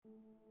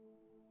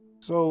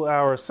So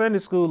our Sunday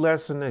school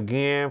lesson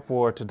again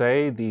for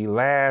today, the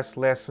last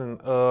lesson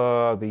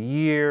of the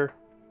year,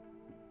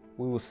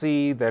 we will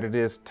see that it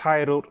is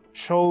titled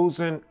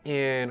Chosen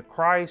in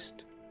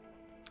Christ.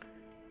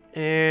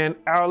 And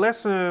our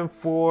lesson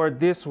for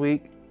this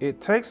week,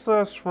 it takes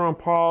us from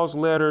Paul's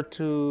letter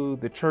to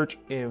the church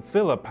in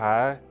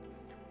Philippi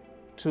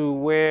to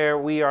where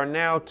we are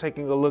now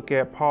taking a look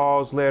at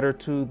Paul's letter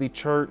to the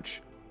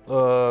church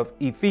of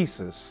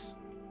Ephesus.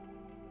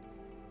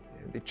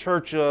 The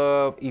church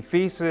of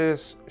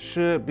Ephesus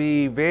should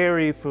be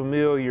very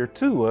familiar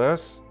to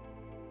us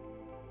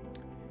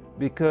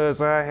because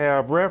I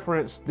have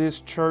referenced this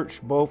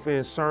church both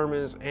in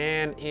sermons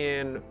and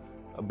in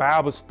a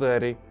Bible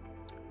study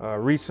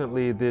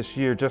recently this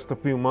year, just a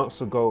few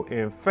months ago.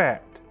 In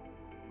fact,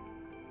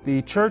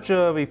 the church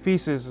of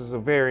Ephesus is a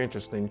very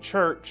interesting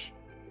church.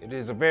 It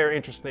is a very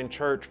interesting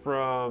church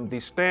from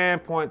the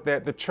standpoint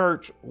that the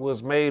church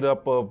was made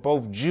up of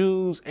both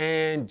Jews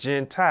and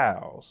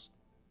Gentiles.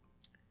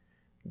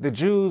 The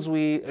Jews,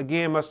 we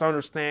again must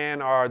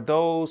understand, are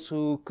those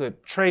who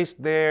could trace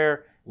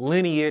their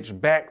lineage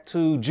back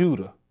to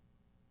Judah,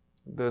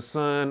 the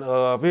son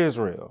of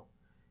Israel.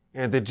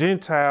 And the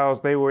Gentiles,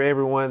 they were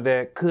everyone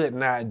that could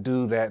not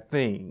do that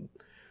thing.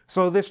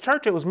 So this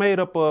church, it was made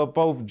up of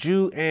both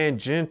Jew and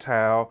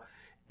Gentile.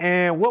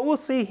 And what we'll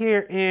see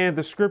here in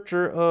the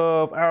scripture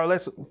of our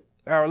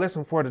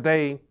lesson for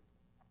today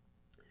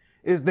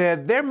is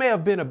that there may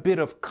have been a bit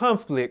of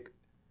conflict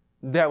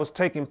that was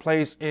taking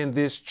place in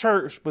this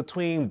church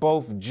between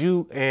both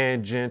Jew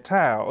and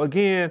Gentile.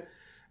 Again,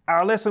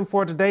 our lesson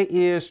for today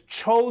is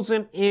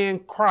chosen in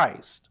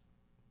Christ.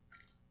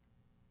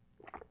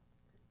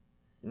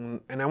 And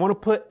I want to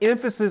put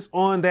emphasis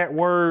on that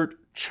word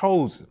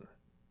chosen.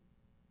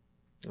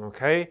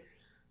 Okay.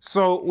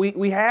 So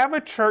we have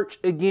a church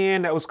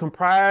again that was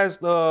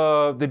comprised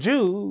of the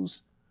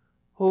Jews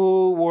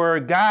who were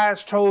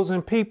God's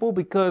chosen people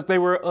because they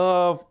were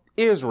of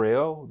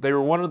Israel. They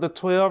were one of the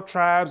 12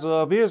 tribes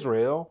of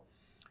Israel.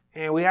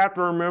 And we have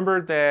to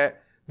remember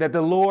that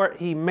the Lord,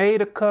 he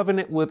made a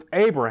covenant with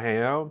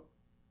Abraham.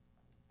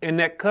 And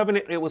that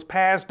covenant, it was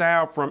passed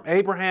down from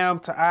Abraham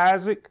to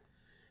Isaac,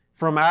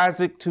 from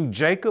Isaac to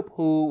Jacob,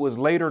 who was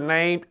later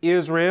named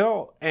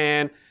Israel.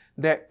 And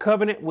that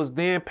covenant was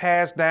then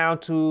passed down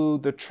to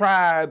the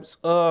tribes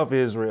of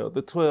Israel,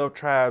 the 12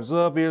 tribes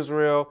of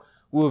Israel,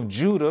 with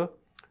Judah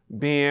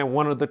being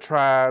one of the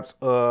tribes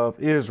of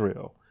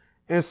Israel.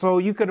 And so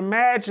you could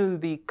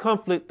imagine the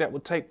conflict that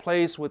would take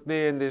place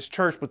within this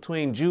church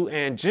between Jew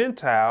and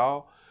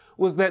Gentile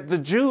was that the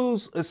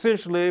Jews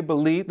essentially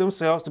believed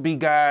themselves to be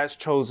God's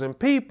chosen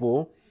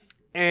people,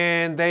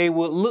 and they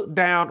would look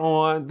down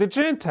on the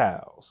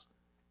Gentiles.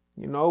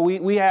 You know,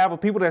 we have a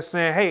people that's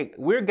saying, hey,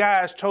 we're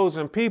God's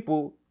chosen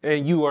people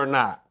and you are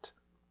not.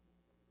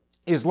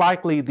 It's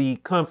likely the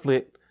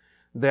conflict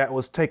that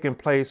was taking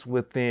place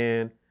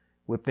within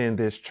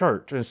this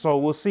church. And so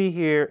we'll see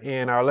here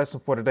in our lesson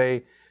for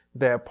today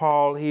that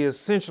Paul, he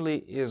essentially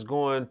is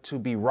going to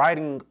be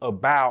writing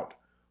about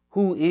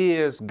who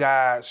is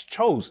God's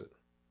chosen.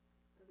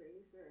 Okay,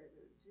 he said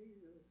that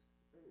Jesus,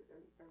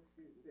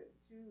 that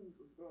Jews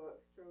was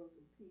God's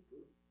chosen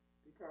people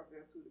because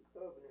that's who the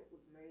covenant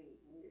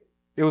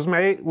was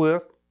made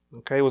with.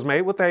 It was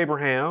made with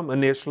Abraham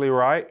initially,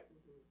 right?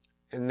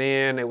 Mm-hmm. And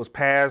then it was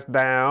passed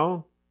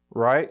down,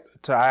 right,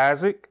 to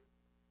Isaac.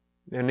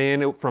 And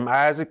then from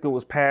Isaac, it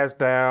was passed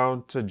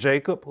down to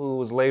Jacob, who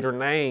was later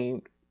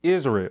named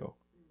Israel.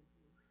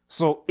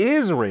 So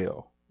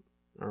Israel,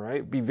 all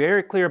right, be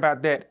very clear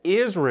about that.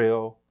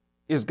 Israel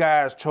is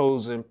God's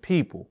chosen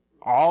people,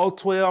 all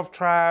 12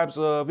 tribes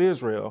of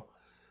Israel.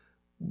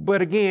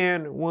 But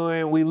again,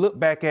 when we look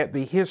back at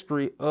the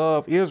history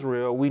of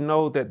Israel, we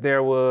know that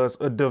there was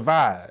a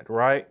divide,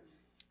 right?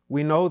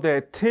 We know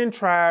that 10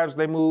 tribes,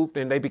 they moved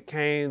and they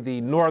became the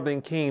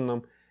northern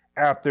kingdom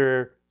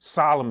after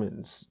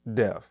Solomon's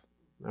death,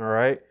 all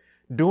right?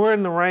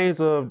 During the reigns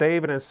of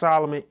David and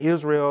Solomon,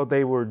 Israel,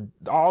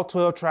 all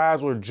 12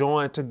 tribes were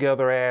joined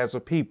together as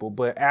a people.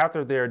 But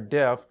after their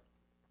death,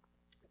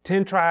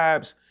 10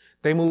 tribes,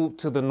 they moved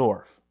to the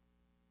north.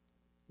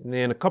 And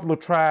then a couple of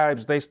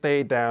tribes, they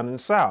stayed down in the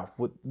south.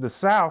 With the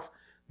south,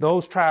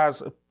 those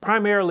tribes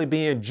primarily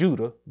being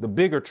Judah, the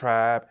bigger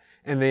tribe,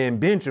 and then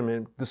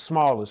Benjamin, the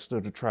smallest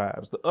of the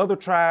tribes. The other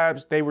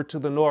tribes, they were to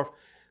the north.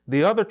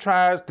 The other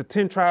tribes, the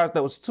 10 tribes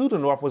that was to the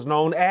north, was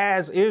known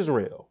as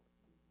Israel.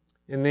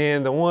 And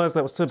then the ones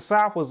that was to the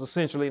south was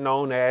essentially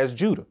known as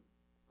Judah,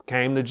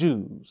 became the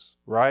Jews,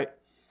 right?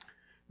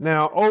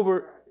 Now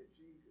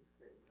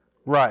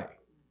right.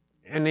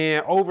 And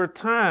then over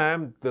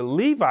time, the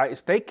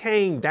Levites, they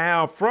came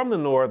down from the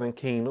northern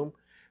kingdom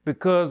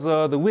because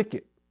of the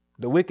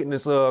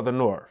wickedness of the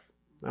north,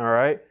 all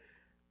right?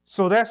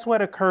 So that's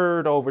what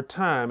occurred over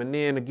time. And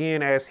then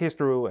again, as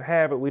history would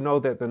have it, we know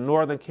that the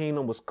northern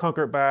kingdom was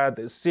conquered by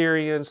the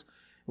Assyrians.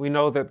 We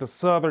know that the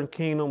southern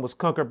kingdom was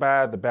conquered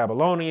by the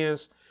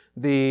Babylonians.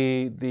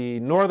 The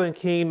northern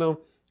kingdom,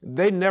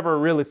 they never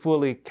really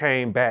fully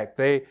came back.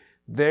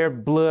 Their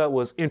blood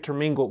was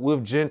intermingled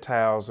with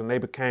Gentiles and they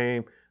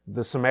became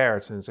the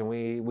Samaritans. And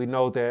we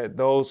know that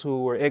those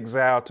who were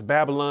exiled to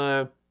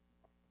Babylon,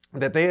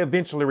 that they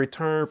eventually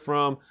returned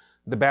from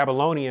the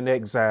Babylonian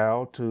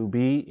exile to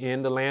be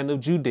in the land of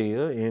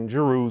Judea, in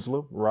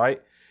Jerusalem,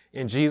 right?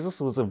 And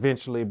Jesus was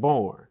eventually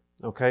born,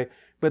 okay?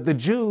 But the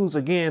Jews,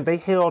 again, they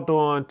held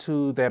on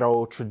to that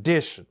old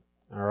tradition,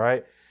 all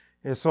right?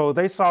 And so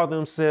they saw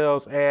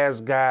themselves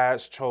as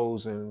God's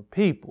chosen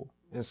people.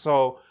 And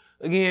so,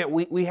 again,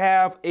 we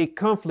have a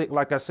conflict,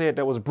 like I said,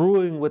 that was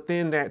brewing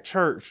within that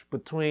church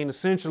between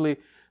essentially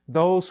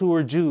those who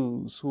were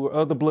Jews, who were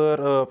of the blood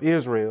of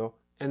Israel,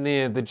 and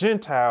then the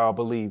Gentile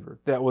believer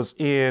that was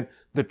in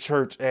the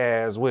church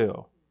as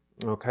well.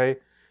 Okay.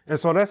 And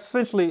so that's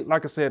essentially,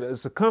 like I said,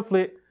 it's a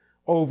conflict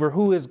over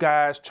who is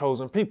God's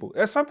chosen people.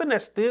 That's something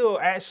that still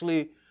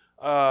actually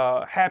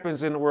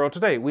happens in the world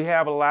today. We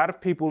have a lot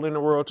of people in the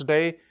world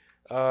today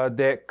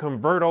that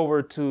convert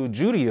over to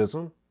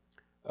Judaism.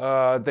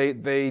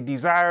 They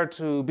desire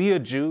to be a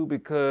Jew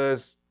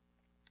because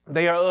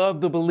they are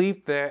of the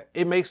belief that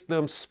it makes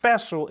them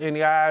special in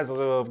the eyes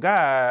of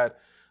God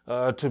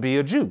to be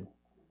a Jew.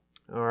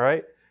 All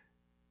right.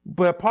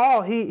 But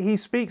Paul, he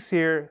speaks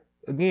here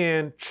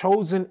again,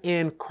 chosen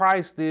in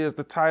Christ is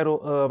the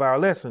title of our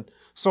lesson.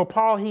 So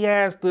Paul, he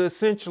has to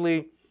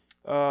essentially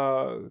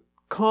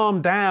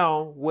calm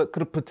down what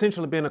could have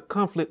potentially been a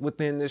conflict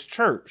within this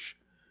church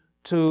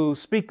to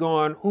speak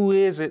on who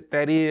is it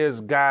that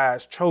is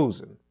God's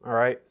chosen. All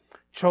right.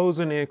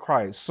 Chosen in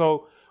Christ.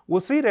 So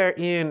we'll see there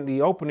in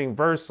the opening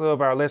verse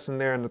of our lesson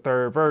there in the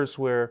third verse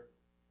where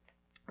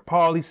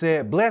Paul, he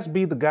said, "Blessed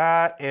be the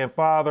God and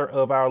Father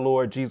of our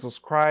Lord Jesus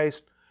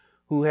Christ,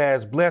 who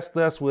has blessed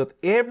us with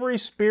every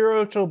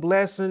spiritual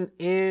blessing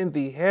in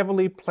the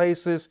heavenly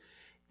places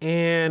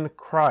in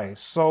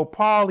Christ." So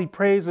Paul, he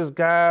praises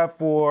God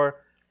for,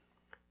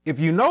 if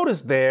you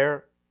notice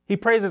there, he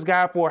praises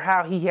God for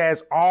how he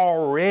has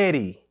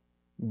already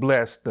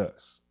blessed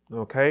us.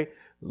 Okay.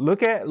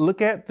 Look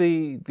at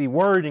the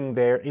wording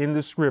there in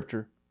the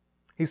scripture.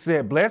 He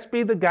said, "Blessed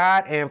be the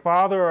God and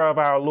Father of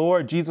our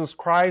Lord Jesus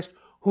Christ,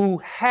 who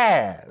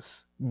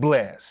has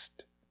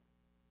blessed."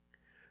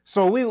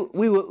 So we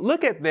would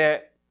look at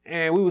that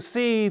and we would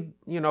see,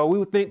 we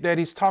would think that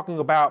he's talking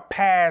about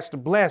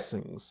past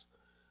blessings.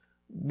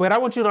 But I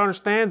want you to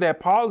understand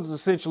that Paul is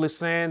essentially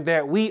saying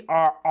that we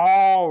are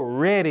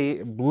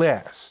already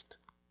blessed.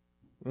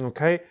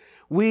 Okay.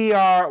 We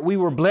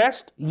were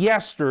blessed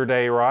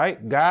yesterday,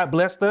 right? God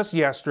blessed us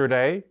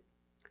yesterday.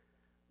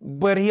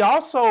 But he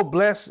also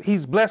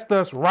he's blessed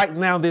us right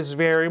now, this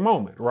very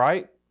moment,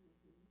 right?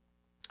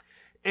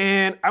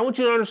 And I want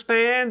you to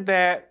understand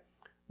that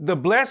the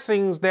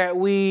blessings that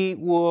we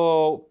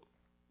will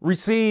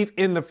receive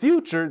in the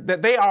future,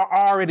 that they are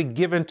already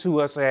given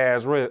to us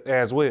as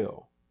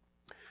well.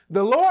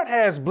 The Lord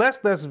has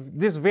blessed us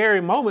this very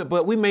moment,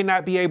 but we may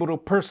not be able to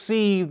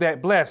perceive that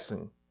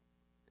blessing.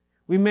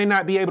 We may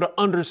not be able to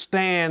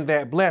understand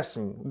that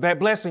blessing. That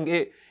blessing,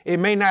 it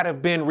may not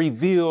have been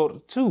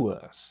revealed to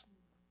us.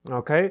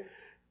 Okay.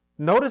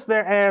 Notice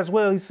there as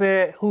well, he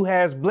said, who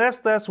has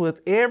blessed us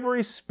with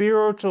every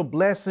spiritual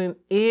blessing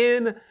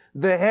in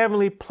the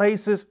heavenly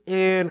places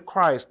in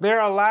Christ. There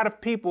are a lot of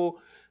people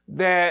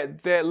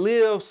that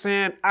live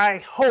saying, "I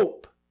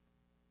hope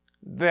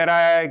that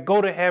I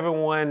go to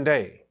heaven one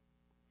day."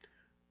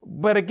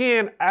 But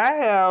again, I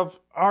have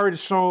already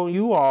shown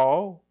you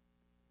all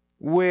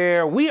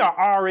where we are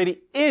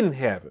already in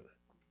heaven.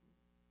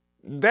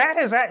 That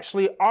has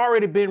actually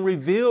already been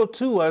revealed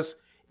to us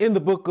in the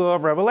book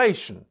of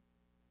Revelation.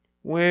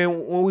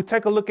 When we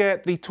take a look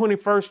at the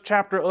 21st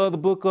chapter of the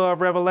book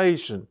of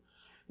Revelation,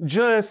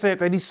 John said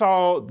that he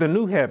saw the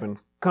new heaven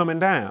coming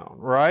down,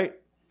 right?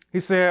 He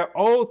said,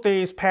 "Old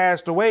things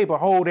passed away,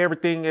 behold,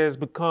 everything has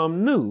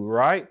become new,"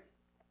 right?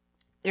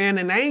 And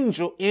an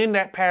angel in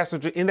that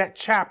passage, in that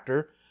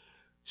chapter,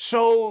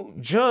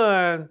 showed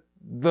John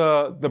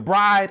the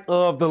bride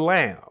of the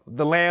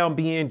Lamb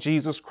being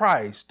Jesus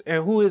Christ.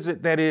 And who is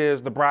it that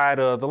is the bride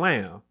of the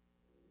Lamb?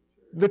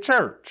 The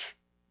church.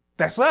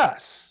 That's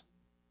us.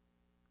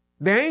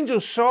 The angel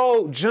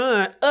showed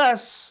John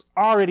us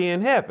already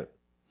in heaven.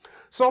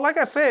 So like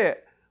I said,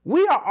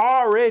 we are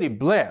already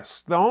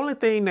blessed. The only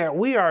thing that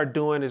we are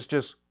doing is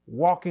just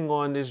walking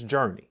on this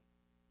journey.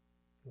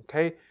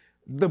 Okay.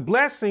 The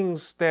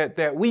blessings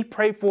that we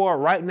pray for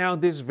right now,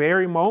 this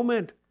very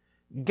moment,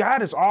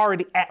 God is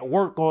already at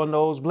work on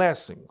those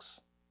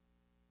blessings.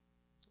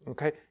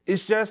 Okay.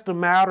 It's just a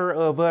matter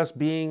of us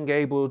being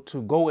able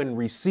to go and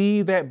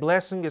receive that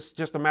blessing. It's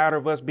just a matter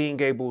of us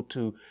being able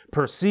to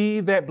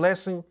perceive that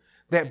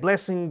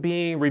blessing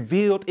being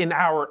revealed in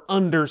our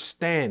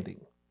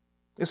understanding.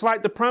 It's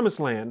like the promised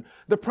land.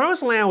 The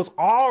promised land was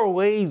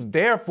always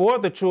there for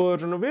the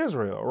children of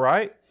Israel,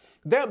 right?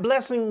 That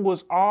blessing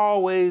was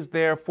always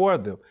there for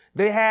them.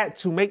 They had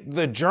to make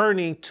the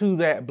journey to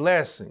that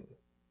blessing.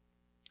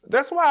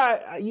 That's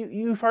why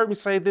you've heard me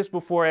say this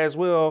before as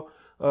well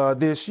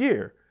this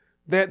year,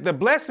 that the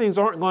blessings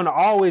aren't going to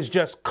always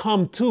just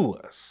come to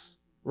us,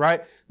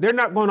 right? They're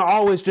not going to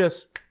always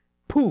just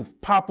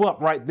pop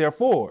up right there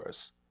for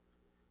us.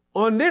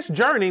 on this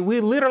journey,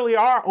 we literally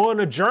are on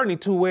a journey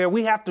to where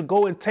we have to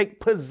go and take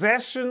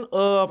possession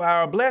of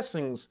our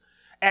blessings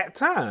at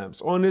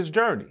times on this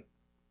journey.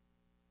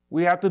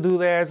 We have to do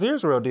that as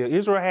Israel did.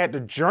 Israel had to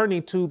journey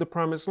to the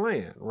promised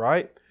land,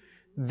 right?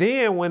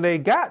 Then when they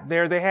got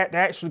there, they had to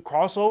actually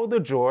cross over the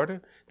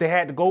Jordan. They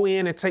had to go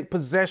in and take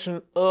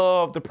possession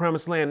of the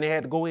promised land. They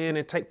had to go in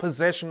and take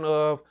possession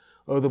of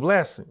the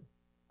blessing.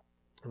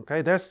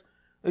 Okay, that's,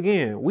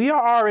 again, we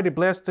are already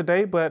blessed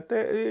today, but,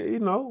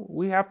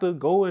 we have to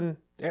go, and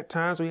at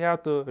times we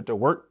have to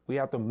work. We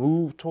have to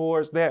move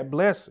towards that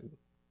blessing.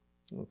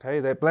 Okay,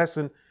 that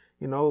blessing,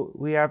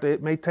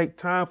 it may take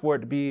time for it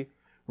to be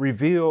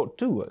revealed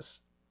to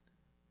us.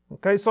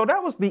 Okay, so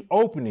that was the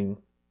opening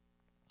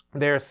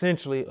there,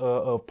 essentially,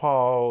 of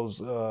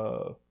Paul's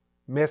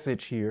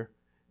message here.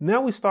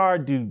 Now we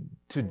start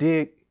to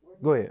dig.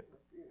 Go ahead.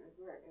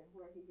 And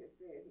what he had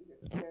said, he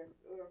had blessed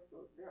us, so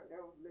that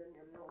was letting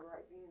him know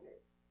right then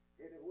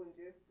that it wasn't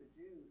just the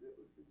Jews, it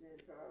was the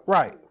Gentiles.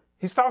 Right.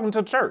 He's talking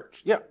to the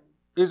church. Yeah,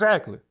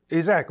 exactly.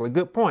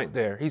 Good point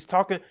there. He's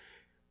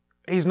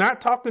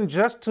not talking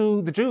just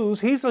to the Jews.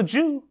 He's a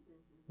Jew.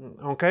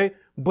 Okay.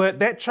 But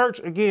that church,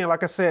 again,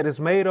 like I said, is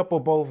made up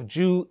of both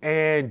Jew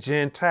and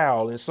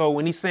Gentile. And so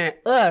when he's saying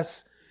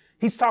us,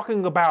 he's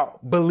talking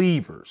about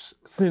believers,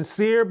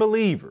 sincere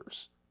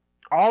believers,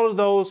 all of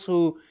those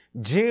who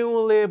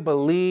genuinely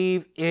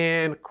believe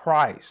in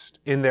Christ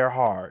in their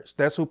hearts.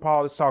 That's who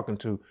Paul is talking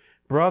to,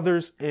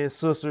 brothers and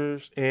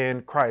sisters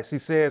in Christ. He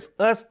says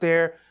us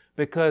there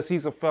because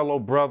he's a fellow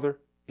brother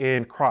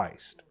in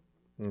Christ.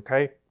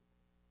 Okay.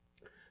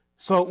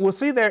 So we'll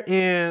see there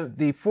in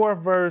the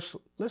 4th verse.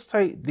 Let's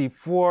take the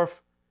 4th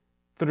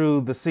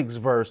through the 6th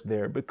verse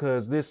there,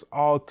 because this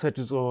all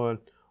touches on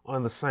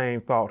the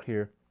same thought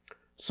here.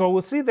 So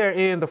we'll see there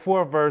in the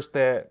 4th verse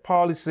that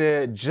Paul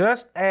said,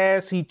 just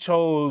as he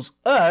chose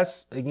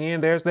us,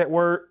 again, there's that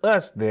word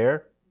us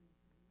there.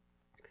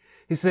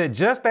 He said,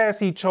 just as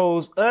he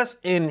chose us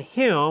in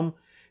him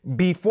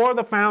before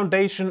the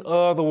foundation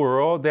of the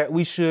world, that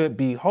we should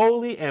be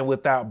holy and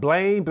without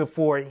blame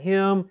before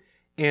him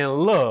in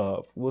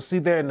love. We'll see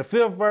there in the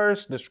 5th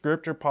verse, the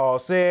scripture, Paul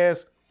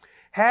says,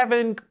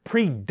 having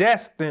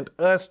predestined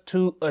us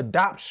to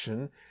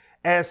adoption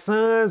as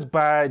sons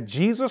by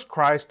Jesus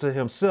Christ to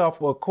himself,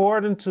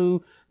 according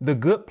to the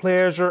good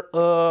pleasure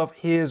of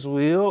his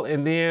will.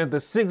 And then the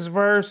 6th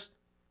verse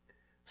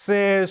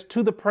says,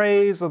 to the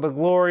praise of the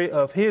glory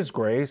of his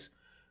grace,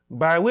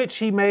 by which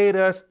he made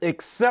us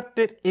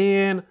accepted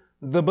in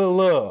the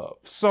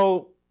beloved.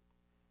 So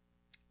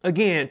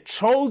again,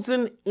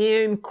 chosen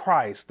in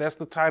Christ. That's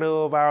the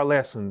title of our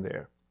lesson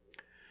there.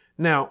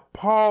 Now,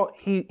 Paul,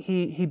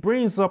 he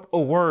brings up a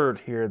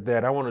word here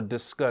that I want to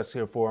discuss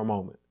here for a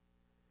moment.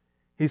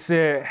 He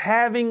said,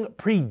 having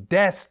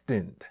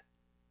predestined.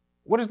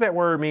 What does that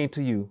word mean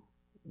to you?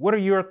 What are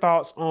your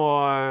thoughts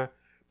on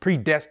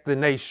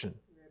predestination?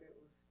 That it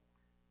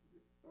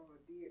was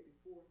did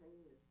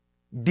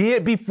beforehand.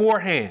 Did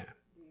beforehand.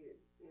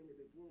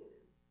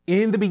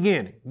 Did In the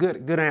beginning.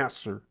 Good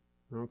answer.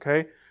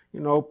 Okay.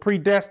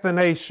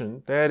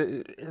 Predestination,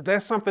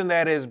 that's something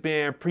that has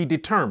been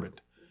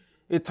predetermined.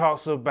 It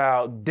talks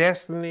about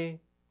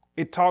destiny.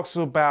 It talks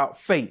about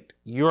fate,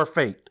 your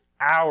fate,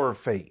 our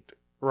fate,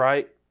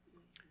 right?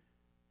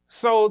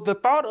 So the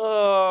thought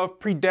of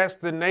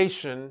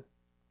predestination,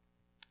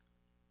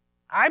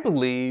 I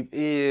believe,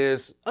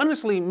 is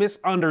honestly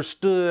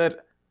misunderstood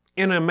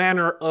in a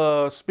manner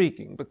of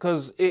speaking,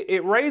 because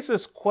it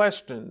raises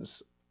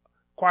questions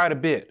quite a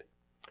bit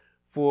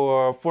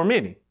for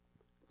many.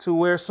 To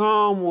where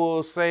some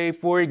will say,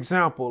 for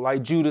example,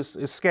 like Judas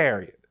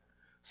Iscariot,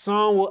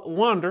 some will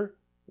wonder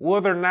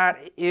whether or not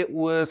it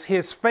was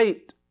his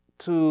fate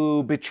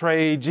to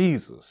betray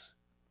Jesus.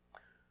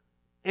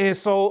 And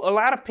so a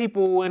lot of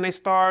people, when they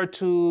start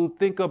to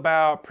think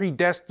about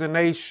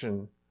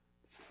predestination,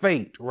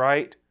 fate,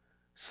 right?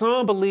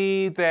 Some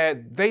believe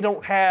that they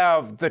don't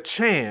have the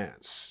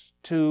chance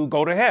to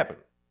go to heaven.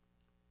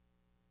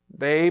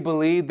 They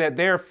believe that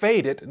they're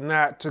fated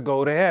not to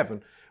go to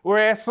heaven.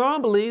 Whereas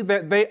some believe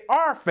that they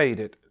are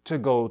fated to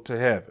go to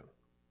heaven.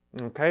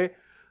 Okay.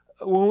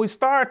 When we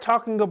start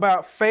talking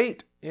about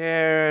fate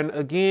and,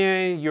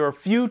 again, your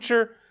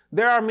future,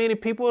 there are many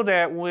people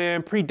that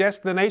when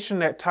predestination,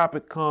 that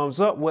topic comes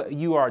up, what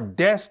you are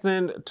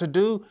destined to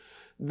do,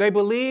 they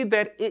believe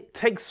that it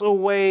takes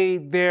away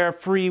their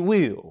free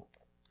will,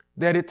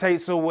 that it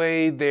takes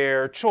away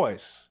their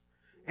choice.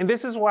 And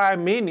this is why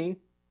many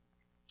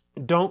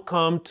don't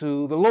come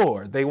to the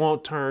Lord. They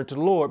won't turn to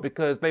the Lord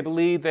because they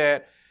believe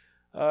that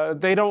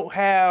they don't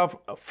have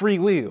free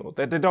will,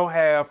 that they don't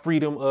have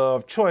freedom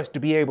of choice to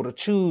be able to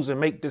choose and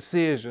make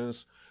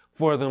decisions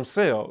for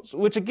themselves,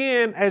 which,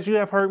 again, as you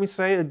have heard me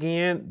say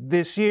again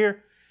this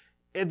year,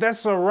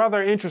 that's a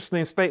rather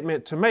interesting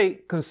statement to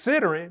make,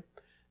 considering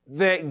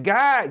that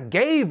God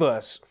gave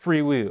us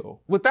free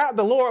will. Without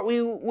the Lord,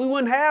 we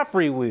wouldn't have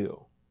free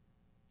will.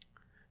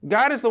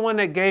 God is the one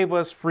that gave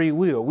us free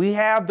will. We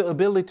have the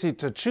ability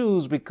to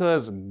choose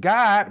because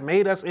God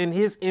made us in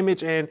his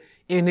image and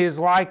in his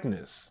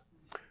likeness.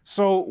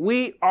 So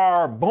we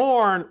are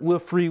born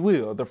with free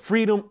will, the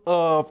freedom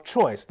of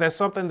choice. That's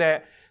something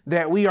that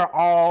we are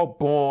all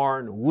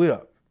born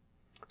with.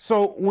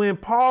 So when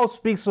Paul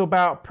speaks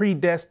about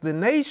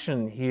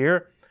predestination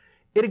here,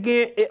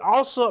 it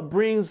also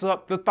brings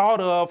up the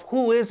thought of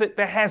who is it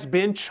that has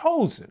been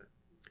chosen?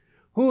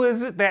 Who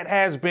is it that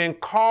has been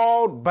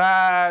called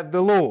by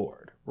the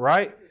Lord,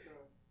 right?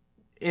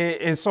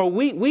 And so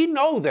we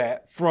know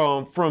that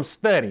from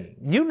studying.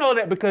 You know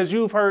that because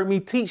you've heard me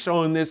teach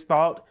on this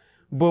thought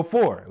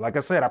before. Like I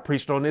said, I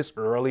preached on this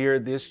earlier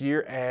this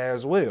year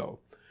as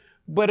well.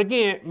 But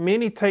again,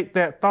 many take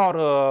that thought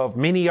of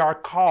many are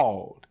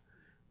called,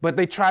 but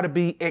they try to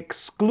be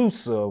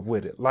exclusive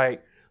with it.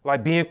 Like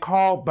being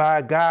called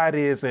by God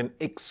is an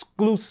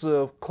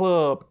exclusive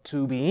club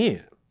to be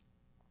in.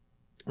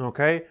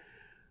 Okay.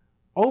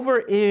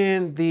 Over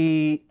in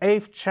the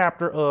 8th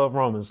chapter of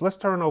Romans, let's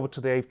turn over to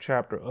the 8th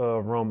chapter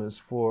of Romans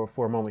for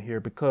a moment here,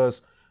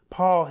 because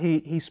Paul,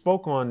 he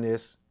spoke on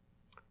this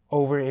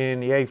over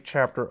in the 8th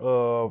chapter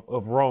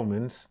of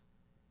Romans.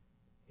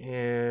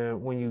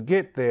 And when you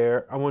get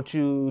there, I want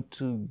you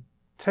to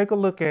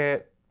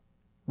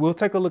we'll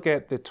take a look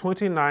at the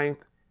 29th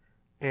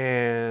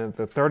and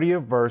the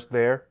 30th verse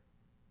there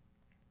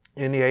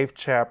in the 8th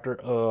chapter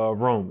of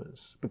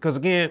Romans. Because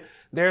again,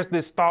 there's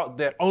this thought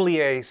that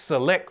only a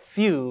select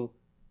few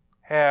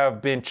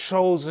have been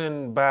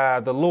chosen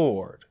by the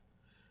Lord.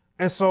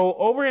 And so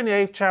over in the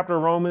 8th chapter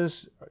of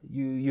Romans,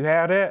 you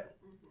have that.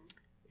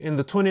 In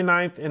the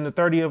 29th and the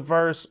 30th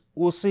verse,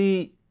 we'll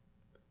see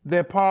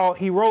that Paul,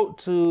 he wrote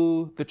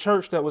to the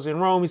church that was in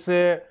Rome. He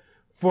said,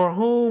 for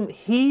whom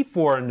he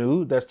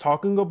foreknew, that's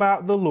talking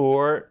about the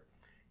Lord,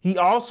 he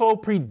also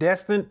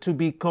predestined to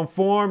be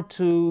conformed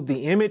to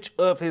the image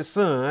of his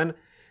son,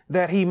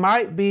 that he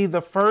might be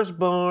the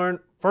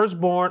firstborn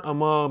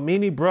among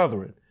many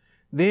brethren.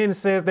 Then it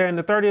says there in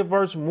the 30th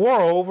verse,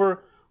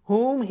 moreover,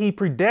 whom he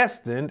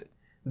predestined,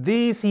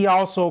 these he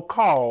also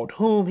called.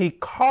 Whom he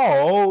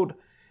called,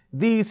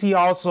 these he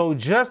also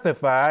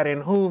justified.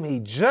 And whom he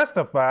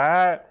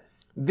justified,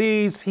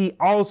 these he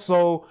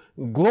also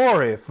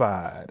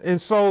glorified.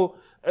 And so,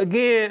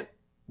 again,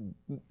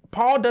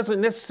 Paul doesn't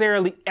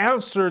necessarily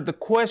answer the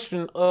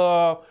question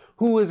of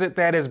who is it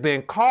that has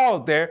been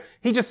called there.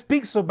 He just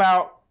speaks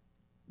about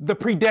the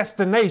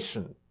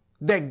predestination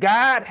that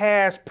God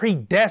has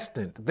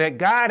predestined, that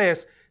God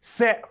has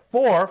set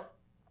forth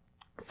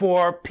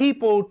for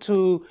people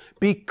to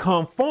be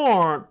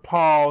conformed,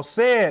 Paul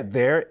said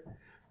there,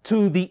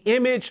 to the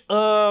image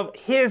of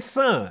his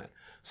son.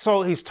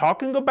 So he's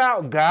talking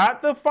about God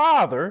the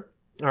Father,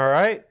 all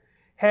right,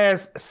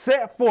 has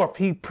set forth,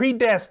 he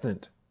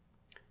predestined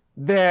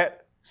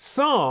that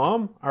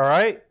some, all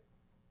right,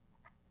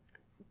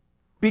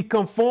 be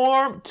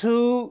conformed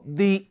to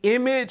the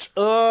image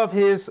of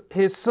his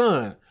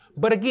son.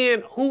 But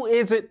again, who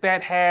is it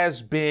that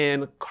has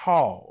been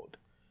called?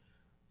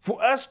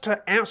 For us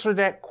to answer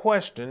that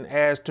question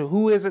as to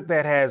who is it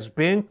that has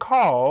been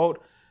called,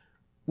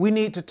 we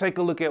need to take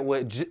a look at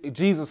what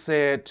Jesus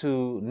said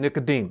to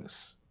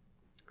Nicodemus.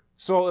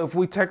 So if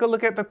we take a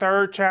look at the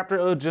 3rd chapter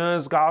of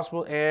John's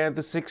Gospel and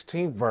the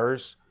 16th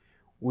verse,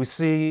 we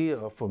see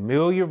a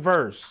familiar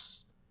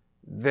verse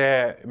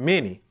that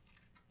many,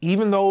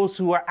 even those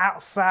who are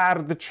outside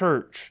of the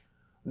church,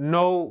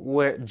 know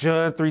what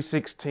John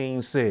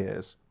 3:16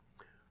 says.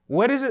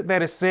 What is it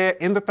that is said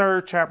in the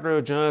 3rd chapter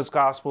of John's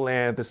Gospel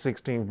and the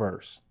 16th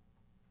verse?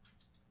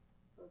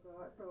 For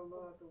God so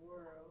loved the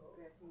world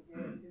that he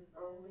gave his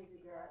only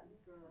begotten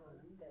Son,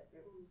 that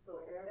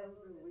whosoever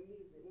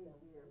believes in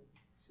him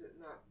should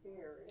not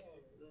perish,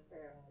 but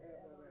have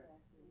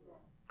everlasting life.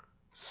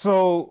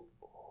 So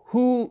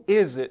who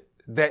is it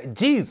that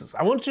Jesus,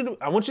 I want you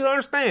to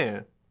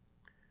understand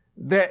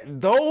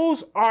that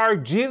those are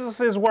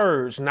Jesus's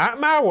words, not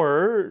my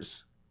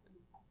words.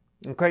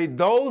 Okay,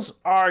 those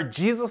are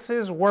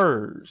Jesus's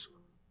words.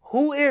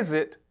 Who is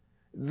it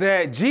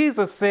that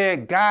Jesus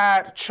said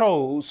God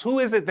chose? Who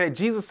is it that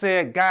Jesus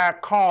said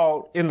God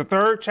called in the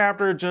 3rd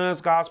chapter of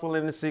John's Gospel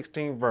in the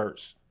 16th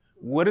verse?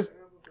 What is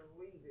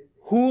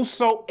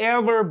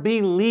whosoever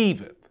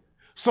believeth?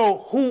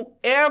 So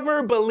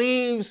whoever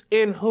believes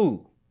in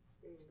who?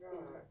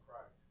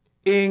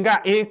 In God,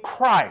 in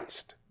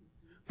Christ.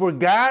 For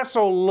God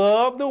so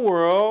loved the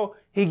world,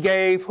 he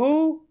gave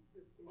who?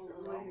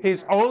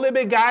 His only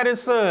begotten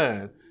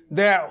Son,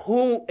 that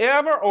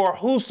whoever or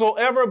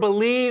whosoever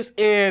believes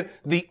in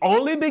the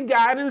only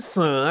begotten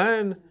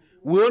Son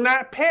will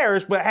not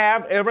perish but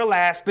have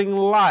everlasting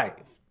life.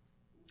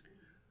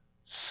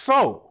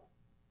 So,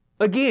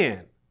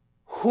 again,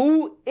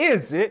 who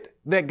is it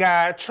that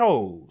God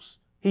chose?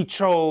 He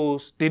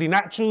chose, did he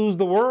not choose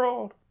the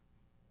world?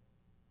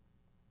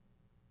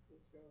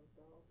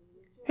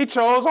 He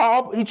chose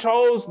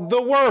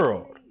the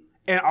world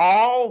and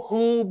all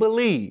who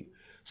believe.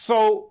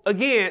 So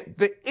again,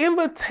 the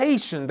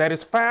invitation that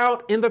is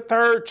found in the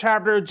 3rd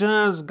chapter of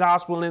John's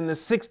Gospel in the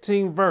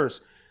 16th verse,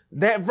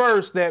 that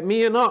verse that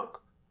me and Unc,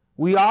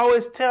 we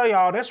always tell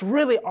y'all, that's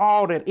really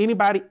all that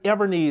anybody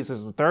ever needs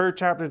is the 3rd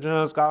chapter of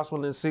John's Gospel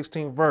in the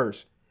 16th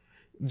verse.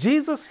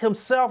 Jesus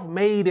himself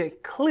made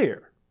it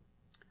clear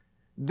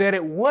that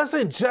it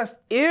wasn't just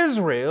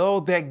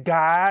Israel that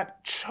God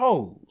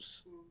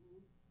chose.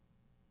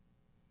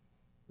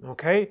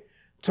 Okay?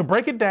 To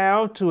break it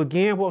down to,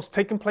 again, what was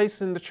taking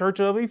place in the church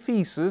of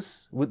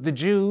Ephesus with the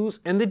Jews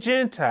and the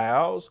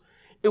Gentiles,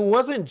 it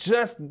wasn't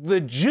just the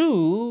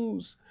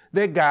Jews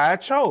that God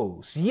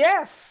chose.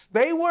 Yes,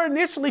 they were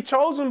initially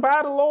chosen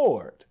by the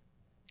Lord.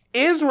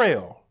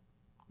 Israel,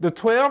 the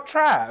 12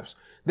 tribes,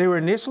 they were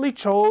initially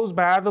chosen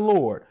by the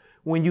Lord.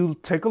 When you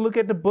take a look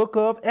at the book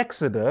of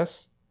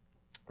Exodus,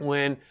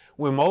 when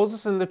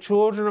Moses and the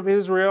children of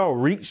Israel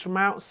reached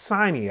Mount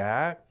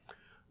Sinai,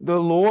 the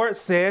Lord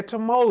said to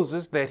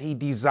Moses that he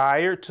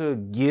desired to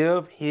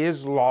give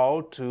his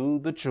law to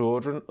the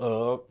children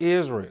of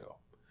Israel.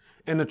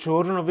 And the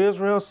children of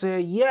Israel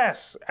said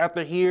yes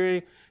after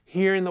hearing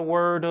the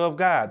word of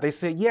God. They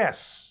said,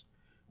 yes,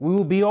 we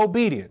will be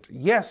obedient.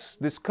 Yes,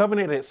 this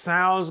covenant, it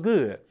sounds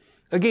good.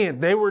 Again,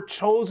 they were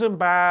chosen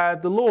by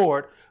the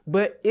Lord,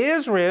 but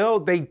Israel,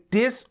 they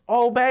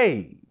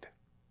disobeyed.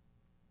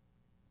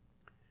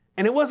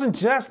 And it wasn't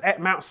just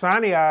at Mount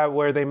Sinai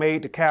where they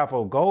made the calf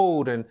of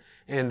gold and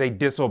they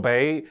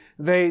disobeyed.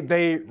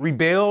 They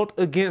rebelled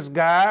against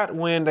God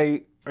when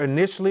they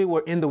initially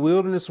were in the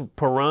wilderness of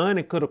Paran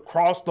and could have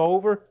crossed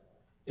over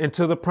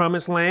into the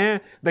promised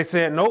land. They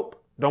said,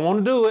 nope, don't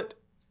want to do it.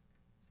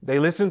 They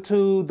listened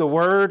to the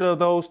word of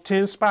those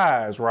 10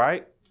 spies,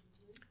 right?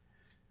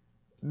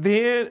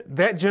 Then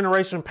that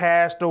generation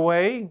passed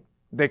away.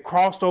 They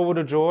crossed over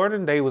to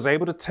Jordan. They was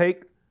able to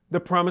take the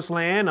promised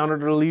land under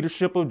the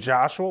leadership of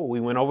Joshua. We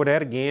went over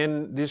that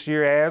again this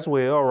year as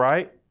well,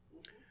 right?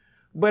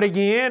 But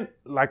again,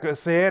 like I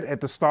said at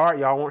the start,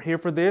 y'all weren't here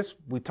for this.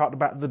 We talked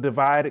about the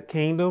divided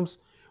kingdoms.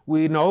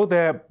 We know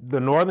that the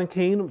northern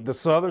kingdom, the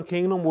southern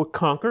kingdom were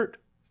conquered.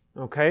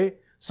 Okay.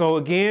 So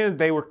again,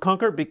 they were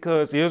conquered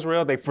because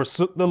Israel, they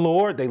forsook the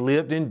Lord. They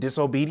lived in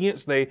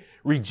disobedience. They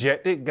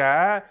rejected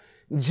God.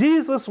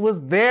 Jesus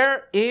was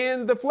there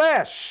in the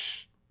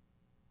flesh.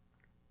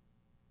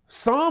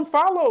 Some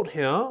followed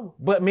him,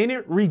 but many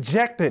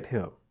rejected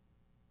him.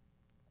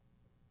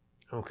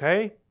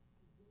 Okay.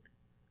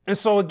 And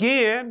so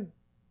again,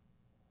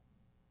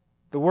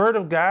 the word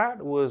of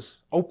God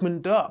was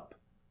opened up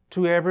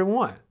to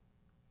everyone.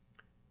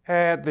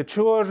 Had the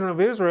children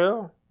of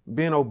Israel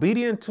been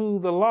obedient to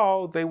the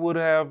law, they would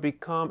have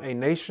become a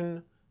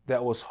nation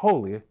that was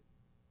holy.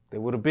 They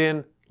would have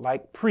been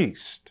like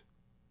priests.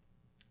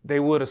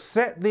 They would have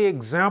set the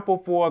example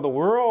for the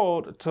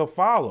world to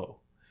follow.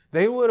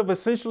 They would have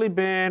essentially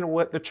been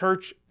what the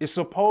church is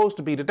supposed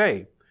to be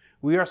today.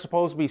 We are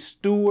supposed to be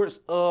stewards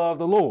of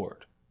the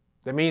Lord.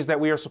 That means that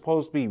we are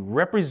supposed to be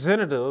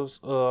representatives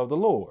of the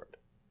Lord.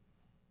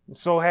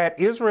 So had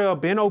Israel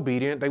been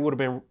obedient, they would have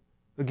been,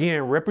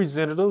 again,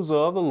 representatives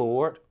of the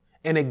Lord,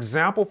 an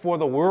example for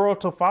the world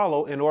to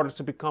follow in order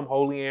to become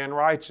holy and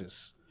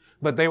righteous.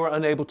 But they were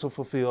unable to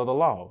fulfill the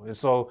law. And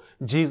so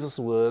Jesus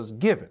was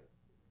given.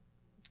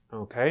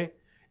 Okay.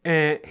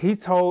 And he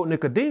told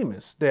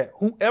Nicodemus that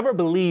whoever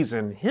believes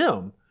in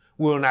him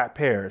will not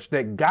perish,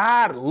 that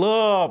God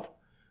loved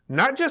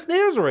not just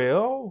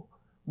Israel,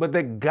 but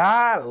that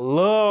God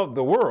loved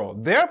the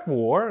world.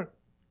 Therefore,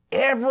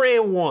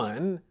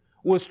 everyone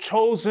was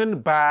chosen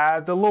by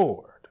the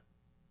Lord.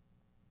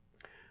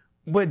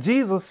 But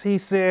Jesus, he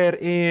said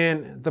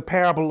in the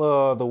parable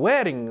of the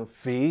wedding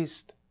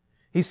feast,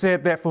 he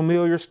said that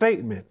familiar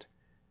statement,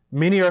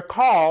 many are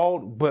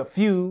called, but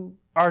few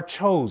are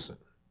chosen.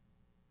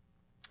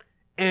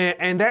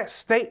 And that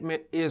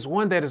statement is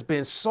one that has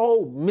been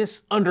so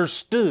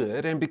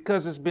misunderstood. And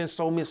because it's been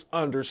so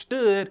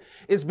misunderstood,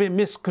 it's been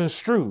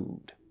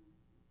misconstrued.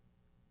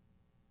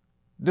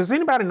 Does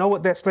anybody know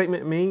what that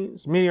statement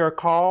means? Many are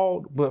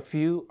called, but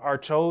few are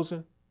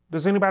chosen.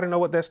 Does anybody know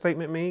what that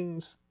statement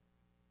means?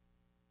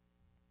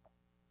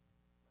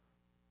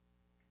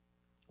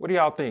 What do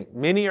y'all think?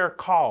 Many are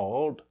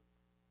called.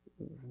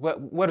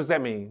 What does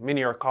that mean?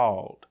 Many are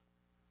called.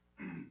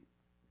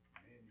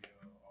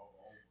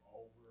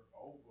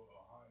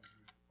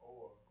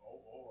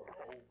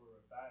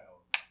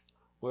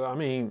 Well, I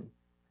mean,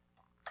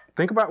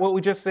 think about what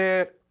we just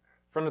said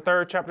from the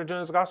 3rd chapter of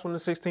John's Gospel in the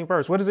 16th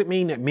verse. What does it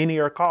mean that many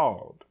are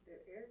called? That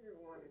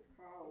everyone is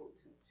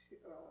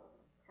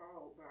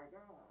called by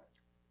God.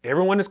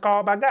 Everyone is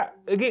called by God.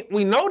 Again,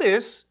 we know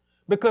this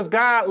because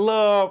God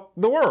loved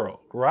the world,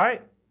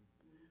 right?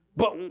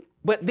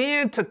 But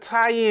then to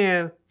tie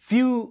in,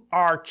 few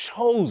are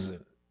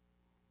chosen.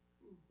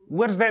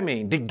 What does that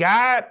mean? Did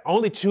God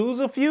only choose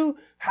a few?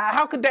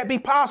 How could that be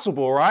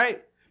possible,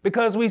 right?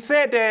 Because we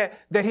said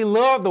that he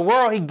loved the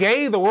world. He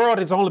gave the world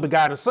his only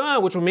begotten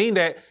son, which would mean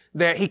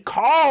that he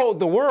called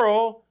the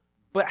world.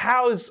 But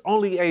how is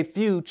only a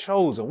few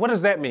chosen? What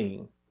does that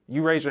mean?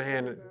 You raise your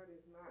hand.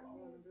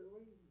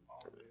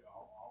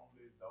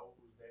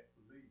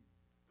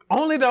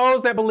 Only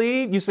those that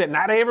believe. You said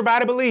not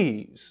everybody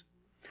believes.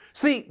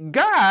 See,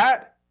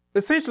 God,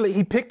 essentially,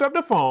 he picked up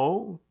the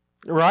phone,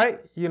 right?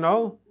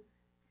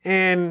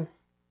 And,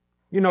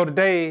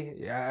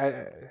 today,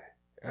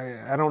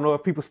 I don't know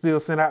if people still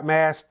send out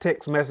mass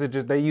text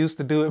messages. They used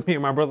to do it. Me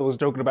and my brother was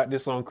joking about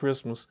this on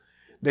Christmas.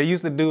 They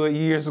used to do it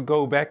years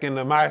ago, back in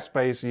the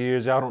MySpace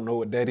years. Y'all don't know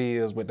what that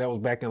is, but that was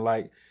back in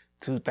like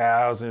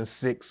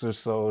 2006 or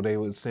so. They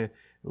would send.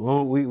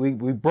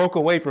 We broke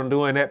away from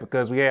doing that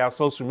because we have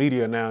social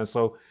media now, and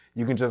so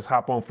you can just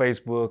hop on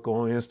Facebook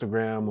or on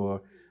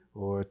Instagram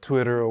or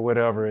Twitter or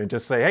whatever and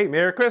just say, "Hey,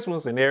 Merry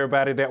Christmas," and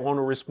everybody that want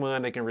to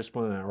respond, they can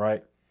respond,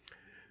 right?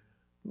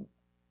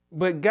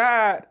 But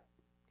God,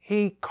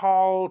 he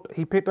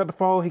picked up the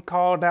phone, he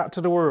called out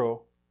to the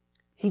world.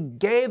 He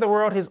gave the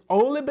world his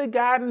only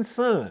begotten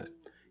son,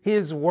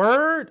 his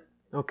word,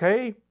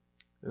 okay?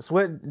 That's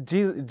what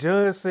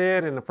John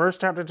said in the first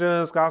chapter of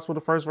John's gospel,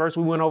 the first verse.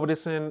 We went over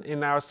this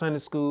in our Sunday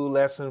school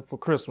lesson for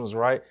Christmas,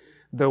 right?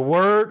 The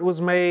word was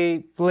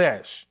made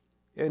flesh.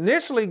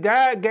 Initially,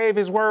 God gave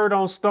his word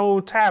on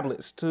stone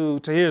tablets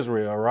to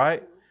Israel,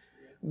 right?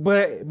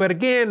 But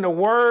again, the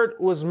word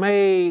was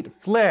made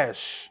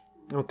flesh,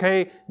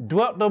 okay?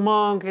 Dwelt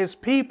among his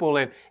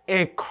people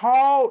and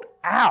called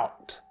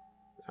out.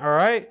 All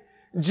right.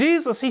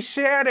 Jesus, he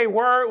shared a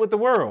word with the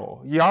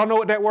world. Y'all know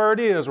what that word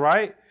is,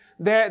 right?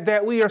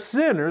 That we are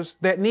sinners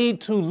that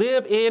need to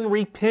live in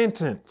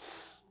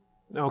repentance.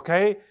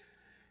 Okay.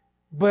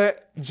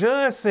 But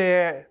John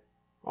said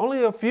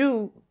only a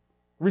few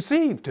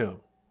received him.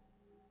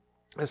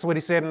 That's what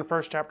he said in the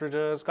first chapter of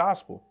John's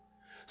gospel.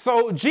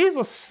 So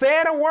Jesus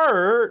said a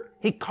word.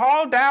 He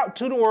called out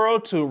to the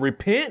world to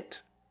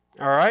repent.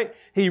 All right.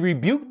 He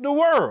rebuked the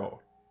world.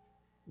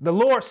 The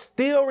Lord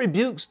still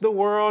rebukes the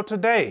world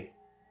today,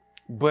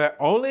 but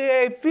only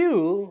a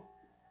few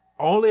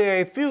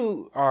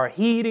are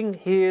heeding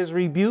his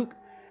rebuke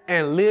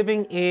and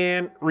living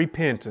in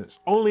repentance.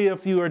 Only a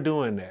few are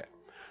doing that.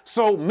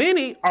 So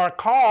many are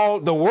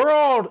called, the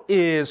world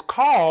is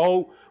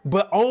called,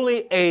 but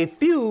only a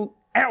few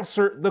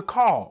answered the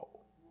call.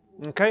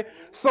 Okay.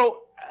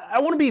 So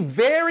I want to be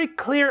very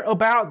clear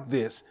about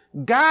this.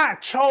 God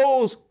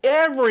chose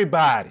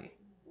everybody.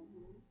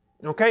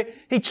 Okay,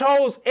 he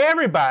chose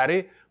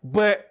everybody,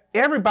 but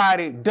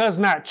everybody does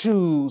not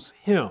choose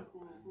him.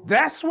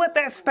 That's what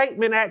that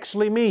statement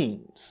actually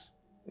means.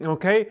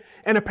 Okay,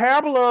 and the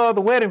parable of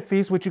the wedding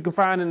feast, which you can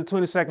find in the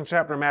 22nd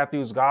chapter of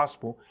Matthew's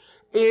gospel,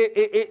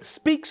 it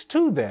speaks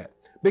to that,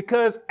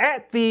 because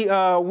at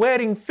the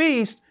wedding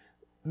feast,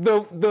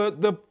 the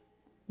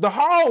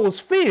hall was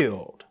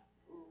filled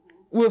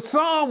with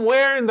some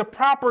wearing the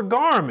proper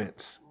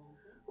garments.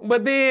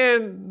 But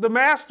then the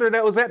master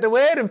that was at the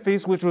wedding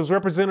feast, which was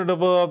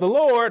representative of the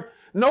Lord,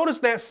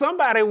 noticed that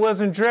somebody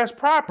wasn't dressed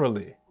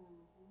properly.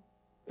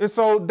 And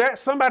so that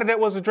somebody that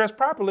wasn't dressed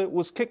properly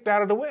was kicked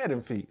out of the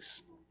wedding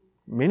feast.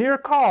 Many are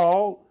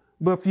called,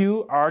 but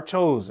few are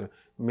chosen.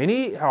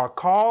 Many are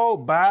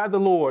called by the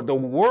Lord. The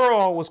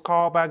world was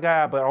called by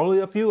God, but only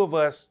a few of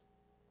us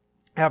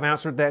have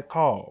answered that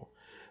call.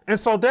 And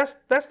so that's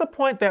the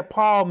point that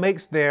Paul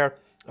makes there.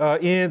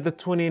 In the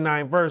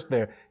 29th verse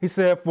there, he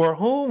said, for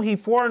whom he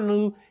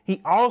foreknew,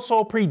 he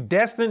also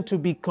predestined to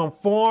be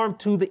conformed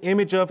to the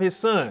image of his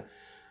son.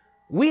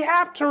 We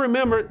have to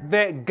remember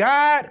that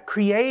God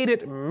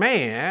created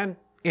man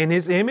in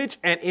his image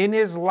and in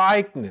his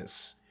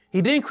likeness.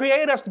 He didn't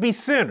create us to be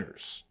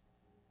sinners.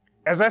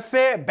 As I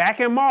said back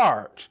in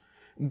March,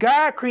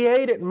 God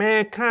created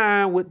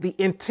mankind with the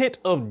intent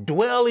of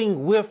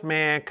dwelling with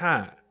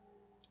mankind.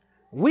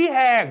 We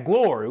had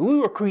glory. We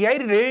were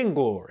created in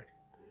glory.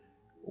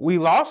 We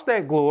lost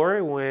that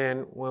glory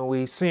when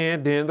we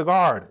sinned in the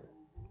garden.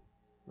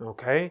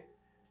 Okay.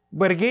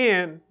 But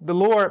again, the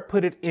Lord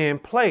put it in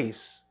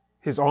place,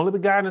 his only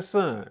begotten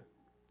son,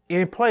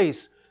 in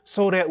place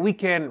so that we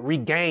can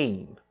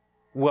regain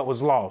what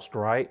was lost,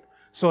 right?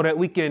 So that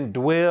we can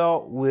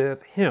dwell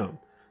with him.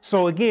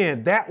 So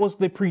again, that was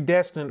the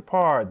predestined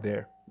part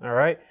there. All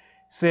right.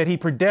 Said he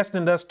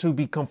predestined us to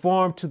be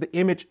conformed to the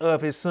image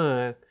of his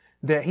son,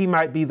 that he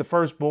might be the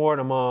firstborn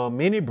among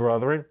many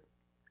brethren.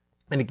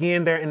 And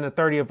again, there in the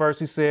 30th verse,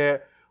 he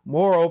said,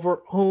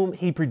 moreover, whom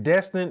he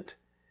predestined,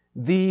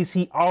 these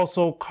he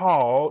also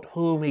called,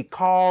 whom he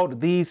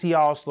called, these he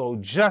also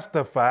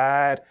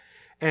justified,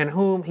 and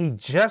whom he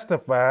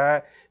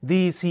justified,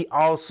 these he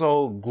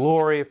also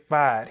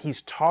glorified.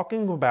 He's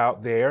talking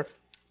about there,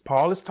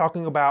 Paul is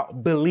talking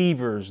about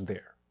believers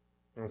there.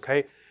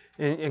 Okay.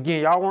 And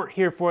again, y'all weren't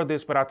here for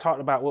this, but I talked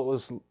about what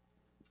was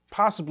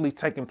possibly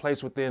taking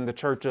place within the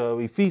church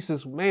of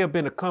Ephesus. May have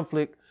been a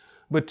conflict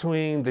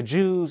between the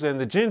Jews and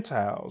the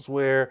Gentiles,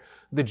 where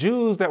the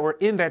Jews that were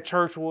in that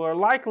church were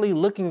likely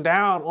looking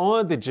down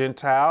on the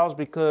Gentiles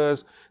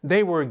because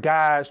they were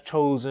God's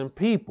chosen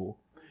people.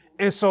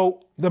 And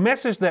so the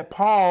message that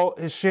Paul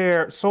has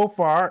shared so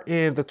far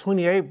in the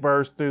 28th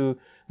verse through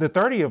the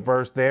 30th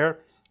verse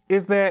there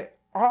is that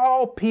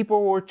all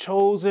people were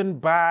chosen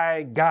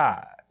by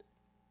God.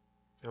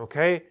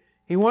 Okay?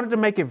 He wanted to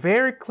make it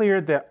very clear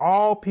that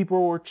all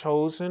people were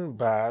chosen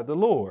by the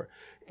Lord.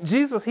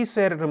 Jesus, he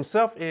said it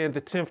himself in the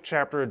 10th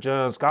chapter of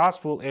John's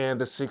gospel and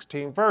the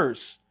 16th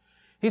verse.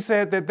 He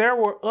said that there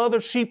were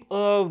other sheep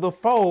of the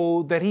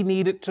fold that he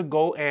needed to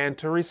go and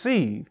to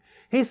receive.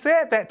 He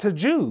said that to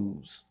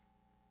Jews.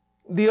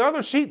 The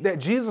other sheep that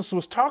Jesus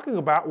was talking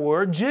about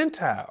were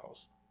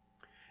Gentiles.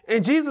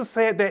 And Jesus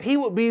said that he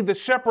would be the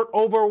shepherd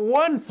over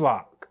one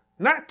flock,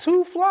 not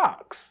two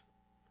flocks.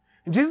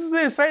 Jesus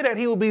didn't say that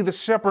he would be the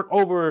shepherd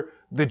over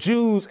the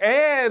Jews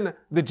and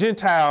the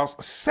Gentiles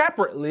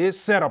separately,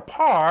 set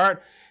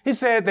apart. He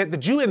said that the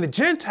Jew and the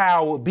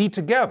Gentile would be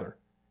together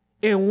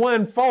in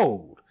one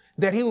fold,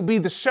 that he would be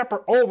the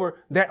shepherd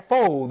over that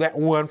fold, that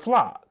one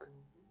flock.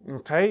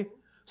 Okay?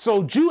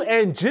 So Jew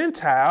and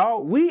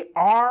Gentile, we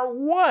are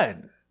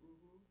one.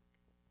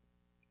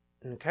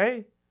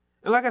 Okay?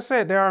 And like I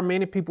said, there are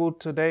many people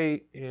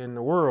today in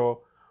the world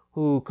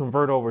who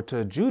convert over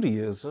to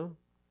Judaism.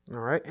 All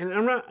right. And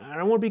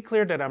I want to be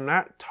clear that I'm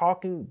not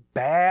talking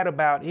bad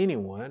about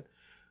anyone,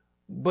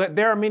 but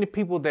there are many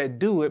people that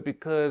do it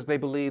because they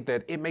believe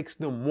that it makes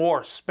them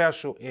more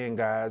special in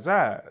God's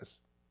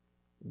eyes.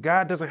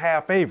 God doesn't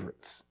have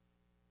favorites.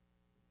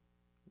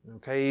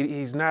 Okay.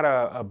 He's not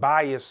a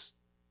biased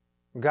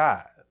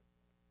God.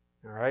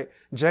 All right.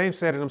 James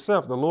said it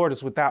himself. The Lord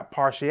is without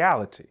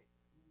partiality.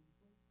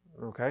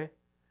 Okay.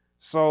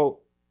 So,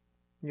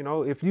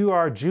 if you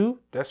are a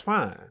Jew, that's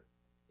fine.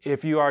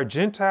 If you are a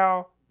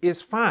Gentile,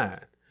 it's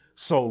fine.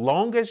 So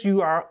long as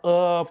you are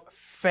of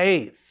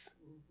faith.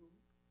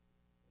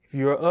 If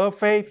you are of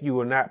faith, you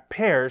will not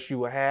perish. You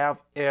will have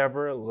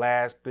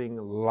everlasting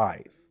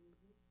life.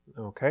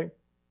 Okay.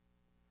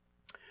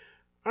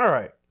 All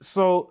right.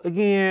 So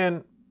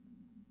again,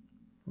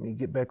 let me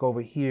get back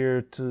over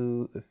here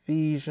to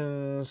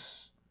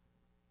Ephesians.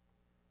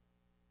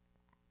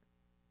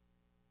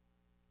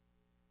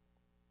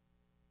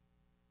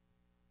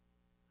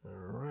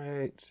 All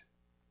right.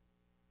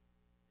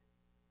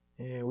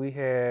 And we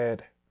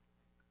had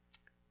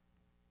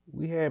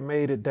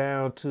made it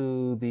down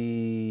to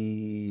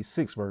the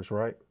 6th verse,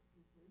 right?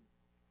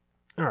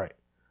 All right.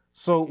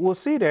 So we'll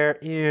see there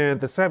in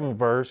the 7th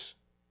verse.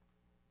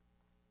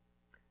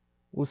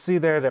 We'll see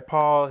there that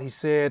Paul, he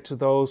said to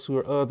those who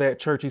are of that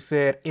church, he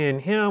said, in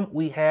him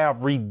we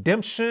have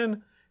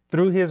redemption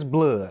through his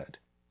blood.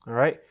 All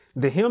right.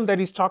 The him that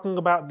he's talking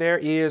about there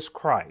is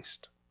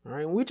Christ. All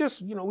right. We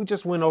just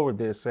went over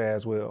this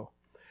as well.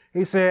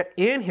 He said,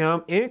 in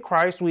him, in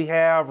Christ, we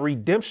have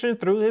redemption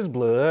through his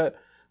blood,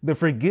 the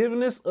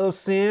forgiveness of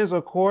sins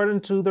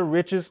according to the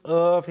riches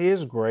of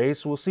his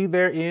grace. We'll see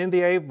there in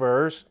the 8th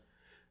verse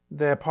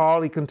that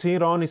Paul, he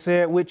continued on, he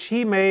said, which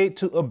he made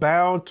to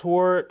abound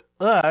toward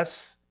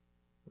us.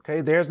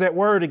 Okay, there's that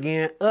word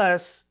again,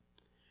 us.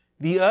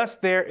 The us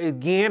there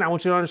again, I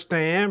want you to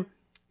understand,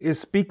 is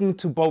speaking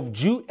to both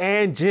Jew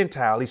and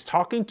Gentile. He's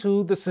talking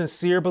to the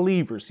sincere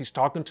believers. He's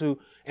talking to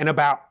and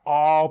about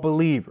all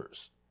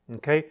believers.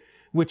 Okay,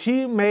 which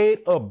he made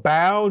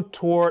abound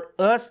toward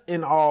us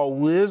in all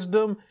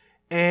wisdom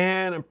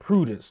and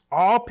prudence.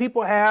 All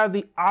people have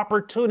the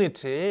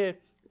opportunity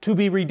to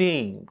be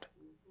redeemed.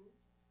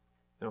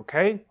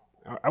 Okay,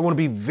 I want to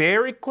be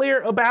very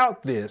clear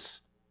about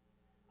this.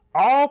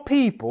 All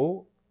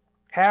people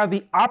have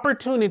the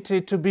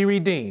opportunity to be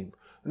redeemed,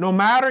 no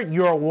matter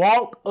your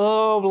walk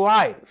of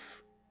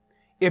life.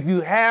 If you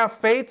have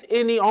faith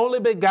in the only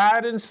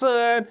begotten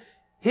Son,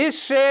 his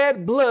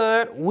shed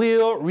blood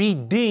will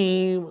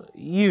redeem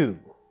you.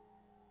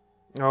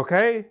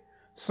 Okay?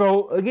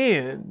 So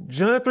again,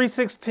 John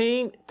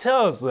 3:16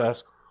 tells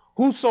us,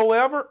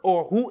 whosoever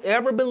or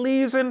whoever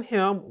believes in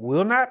him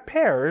will not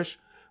perish,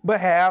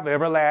 but have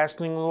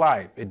everlasting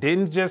life. It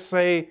didn't just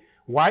say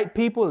white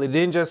people. It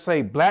didn't just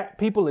say black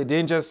people. It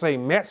didn't just say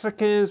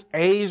Mexicans,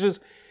 Asians.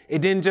 It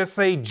didn't just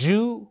say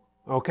Jew.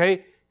 Okay?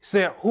 It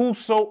said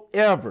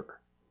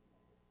whosoever.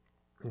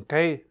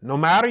 Okay? No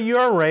matter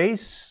your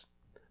race,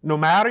 no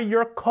matter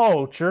your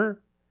culture,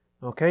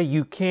 okay,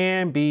 you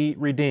can be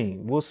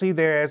redeemed. We'll see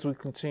there as we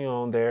continue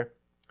on there.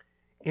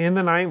 In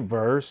the 9th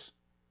verse,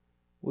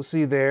 we'll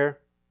see there,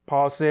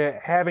 Paul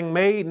said, having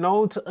made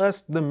known to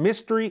us the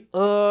mystery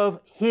of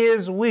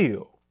his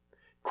will.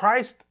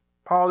 Christ,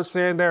 Paul is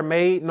saying there,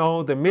 made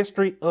known the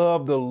mystery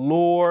of the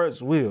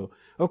Lord's will.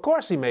 Of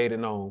course he made it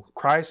known.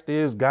 Christ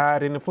is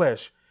God in the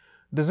flesh.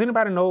 Does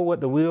anybody know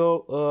what the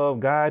will of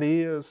God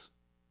is?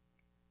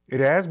 It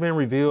has been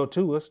revealed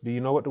to us. Do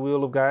you know what the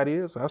will of God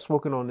is? I've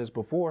spoken on this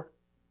before.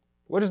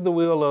 What is the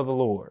will of the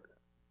Lord?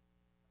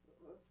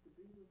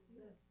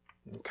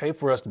 Okay,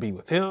 for us to be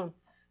with him.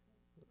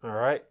 All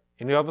right.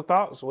 Any other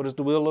thoughts? What is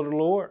the will of the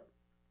Lord?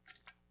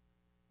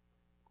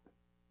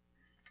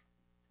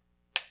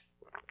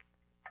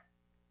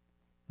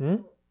 For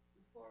us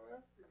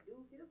to do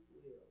his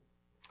will.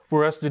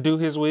 For us to do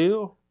his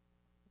will?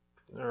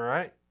 All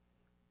right.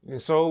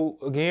 And so,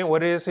 again,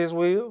 what is his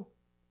will?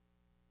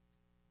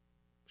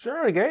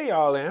 Sure, I gave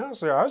y'all the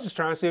answer. I was just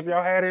trying to see if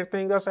y'all had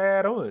anything else to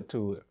add on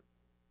to it.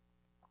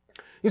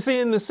 You see,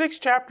 in the 6th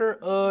chapter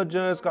of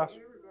John's Gospel,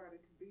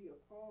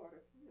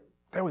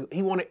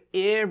 he wanted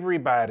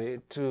everybody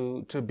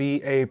to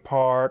be a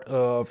part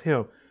of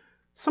him.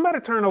 Somebody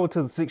turn over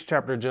to the 6th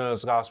chapter of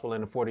John's Gospel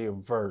in the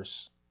 40th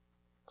verse.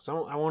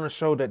 So I want to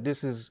show that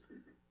this is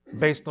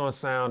based on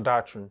sound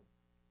doctrine,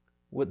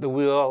 what the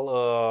will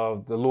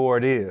of the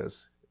Lord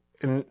is.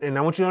 And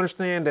I want you to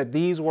understand that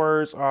these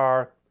words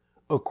are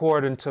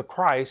according to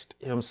Christ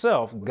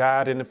himself,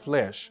 God in the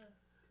flesh.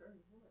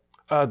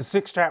 The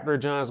 6th chapter of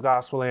John's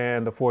Gospel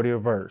and the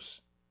 40th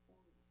verse.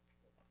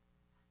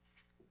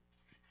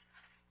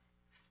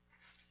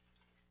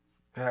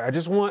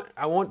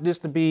 I want this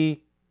to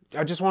be,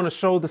 I just want to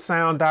show the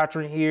sound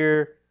doctrine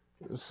here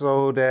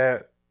so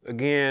that,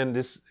 again,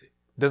 this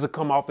doesn't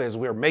come off as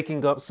we're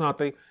making up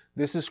something.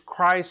 This is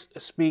Christ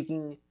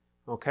speaking,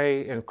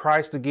 okay? And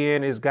Christ,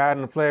 again, is God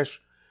in the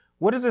flesh.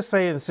 What does it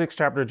say in the 6th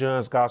chapter of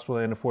John's Gospel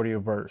and the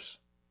 40th verse?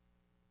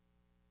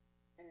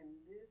 And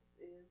this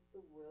is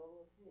the will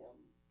of him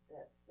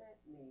that sent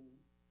me,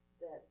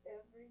 that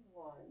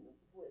everyone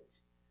which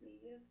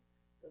seeth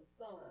the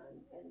Son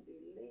and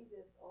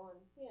believeth on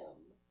him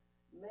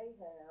may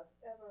have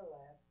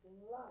everlasting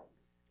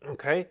life.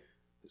 Okay,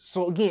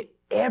 so again,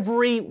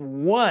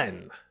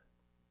 everyone.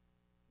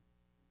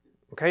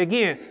 Okay,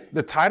 again,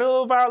 the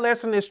title of our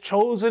lesson is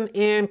Chosen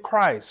in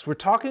Christ. We're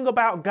talking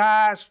about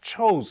God's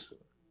chosen.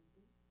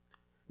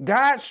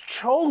 God's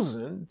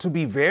chosen, to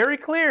be very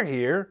clear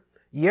here,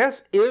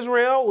 yes,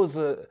 Israel was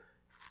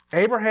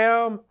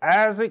Abraham,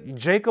 Isaac,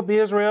 Jacob,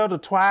 Israel, the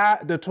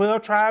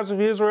 12 tribes of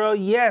Israel.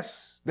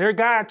 Yes, they're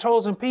God's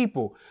chosen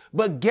people.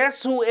 But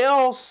guess who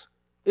else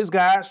is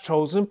God's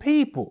chosen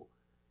people?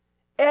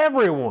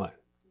 Everyone.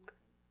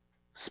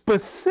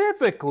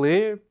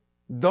 Specifically,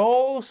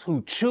 those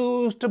who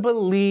choose to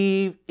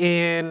believe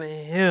in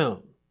him.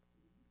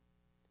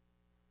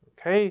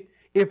 Okay?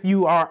 If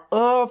you are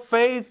of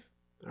faith,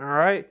 all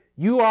right,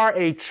 you are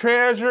a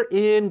treasure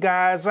in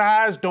God's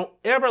eyes. Don't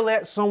ever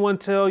let someone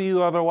tell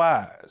you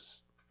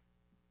otherwise.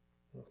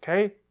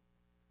 Okay?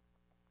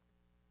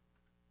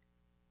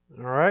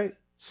 All right.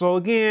 So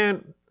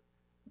again,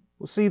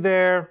 we'll see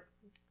there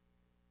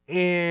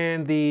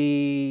in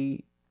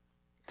the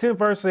 10th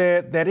verse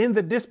said that in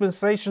the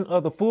dispensation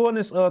of the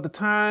fullness of the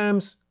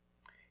times,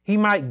 he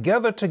might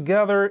gather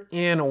together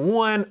in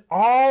one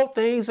all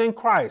things in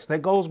Christ.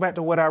 That goes back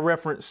to what I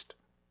referenced.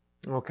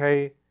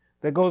 Okay.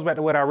 That goes back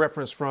to what I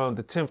referenced from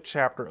the 10th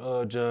chapter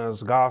of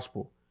John's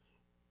Gospel.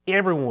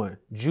 Everyone,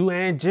 Jew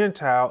and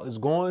Gentile, is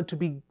going to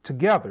be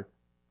together.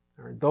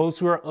 All right, those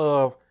who are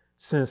of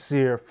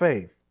sincere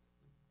faith.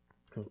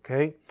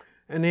 Okay.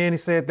 And then he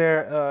said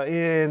there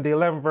in the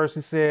 11th verse,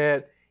 he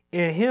said,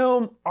 in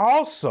him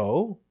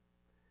also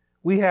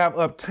we have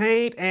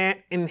obtained an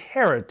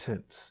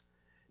inheritance,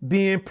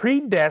 being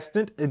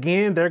predestined.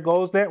 Again, there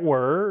goes that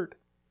word.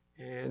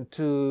 And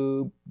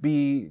to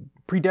be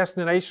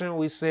predestination,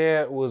 we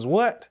said, was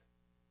what?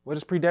 What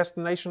is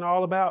predestination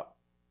all about?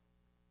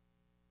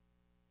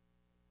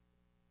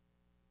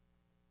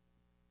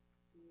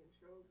 Being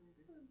chosen,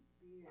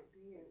 being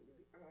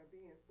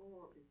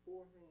formed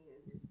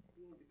beforehand,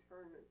 being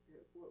determined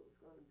that what was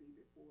going to be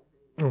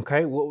beforehand.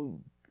 Okay, well,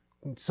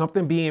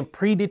 something being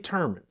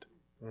predetermined.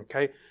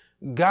 Okay,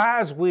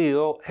 God's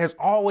will has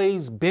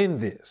always been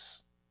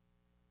this.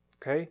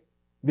 Okay,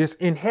 this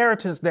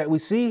inheritance that we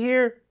see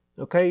here.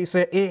 Okay, he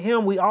said, in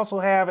him we also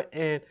have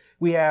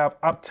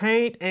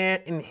obtained an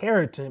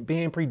inheritance,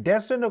 being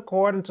predestined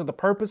according to the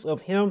purpose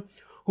of him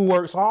who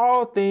works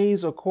all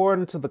things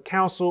according to the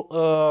counsel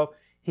of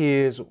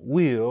his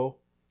will.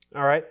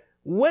 All right,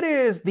 what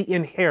is the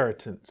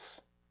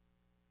inheritance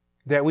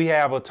that we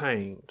have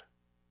attained?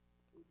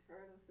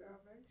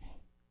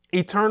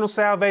 Eternal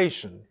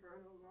salvation.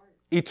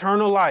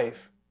 Eternal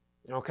life.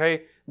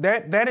 Okay,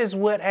 that is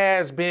what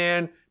has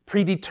been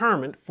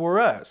predetermined for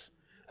us.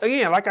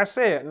 Again, like I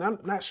said, and I'm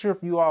not sure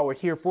if you all were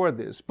here for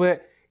this,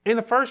 but in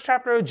the 1st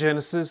chapter of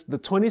Genesis, the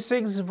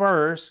 26th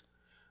verse,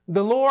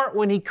 the Lord,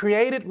 when he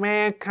created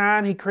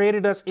mankind, he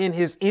created us in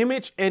his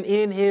image and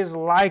in his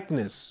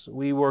likeness.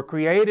 We were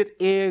created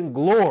in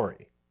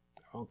glory.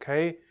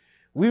 Okay.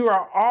 We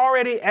were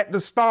already at the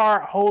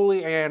start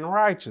holy and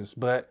righteous,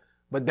 but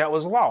that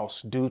was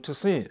lost due to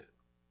sin.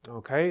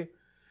 Okay.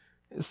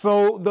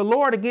 So the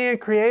Lord again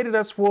created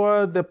us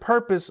for the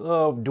purpose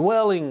of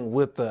dwelling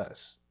with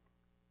us.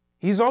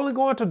 He's only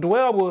going to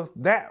dwell with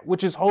that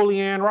which is holy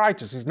and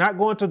righteous. He's not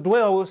going to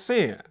dwell with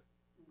sin.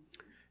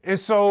 And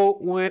so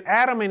when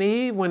Adam and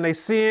Eve, when they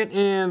sinned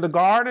in the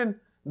garden,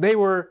 they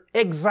were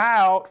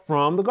exiled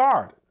from the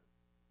garden.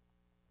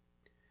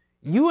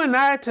 You and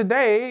I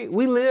today,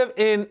 we live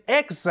in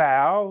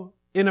exile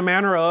in a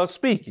manner of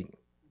speaking.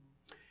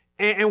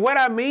 And what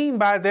I mean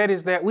by that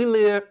is that we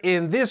live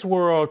in this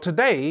world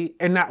today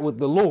and not with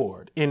the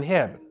Lord in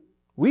heaven.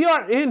 We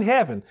are in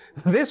heaven.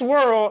 This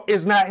world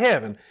is not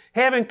heaven.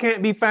 Heaven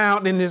can't be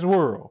found in this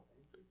world.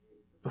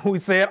 We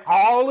say it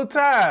all the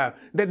time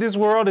that this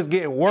world is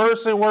getting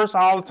worse and worse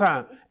all the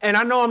time. And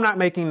I know I'm not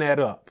making that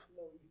up.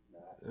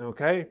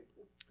 Okay?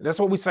 That's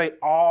what we say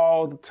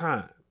all the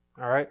time.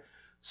 All right?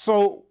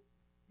 So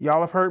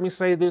y'all have heard me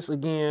say this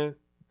again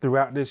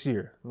throughout this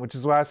year, which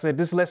is why I said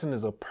this lesson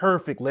is a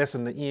perfect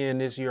lesson to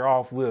end this year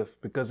off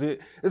with, because it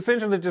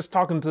essentially just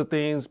talking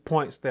to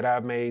points that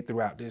I've made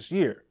throughout this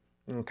year.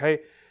 Okay,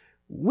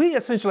 we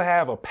essentially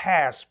have a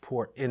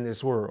passport in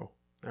this world.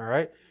 All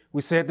right,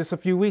 we said this a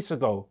few weeks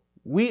ago.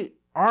 We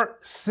aren't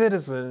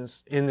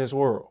citizens in this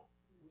world.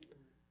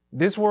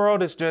 This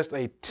world is just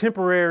a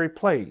temporary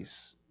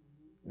place.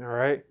 All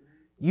right.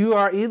 You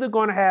are either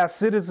going to have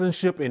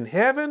citizenship in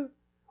heaven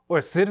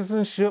or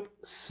citizenship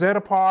set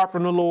apart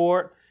from the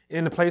Lord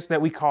in the place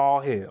that we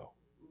call hell.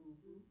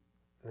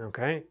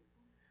 Okay.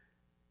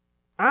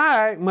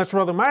 I much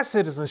rather my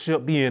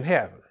citizenship be in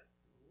heaven.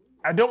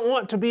 I don't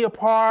want to be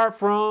apart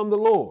from the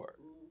Lord.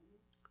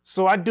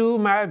 So I do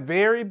my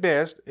very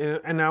best.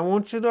 And I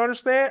want you to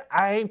understand,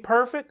 I ain't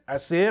perfect. I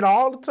say it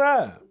all the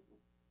time.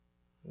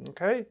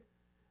 Okay.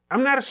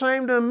 I'm not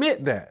ashamed to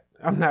admit that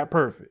I'm not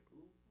perfect.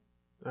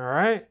 All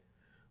right.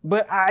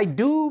 But I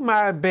do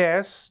my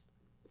best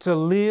to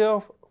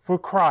live for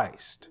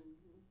Christ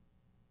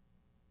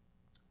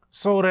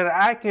so that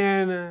I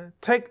can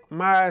take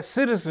my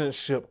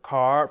citizenship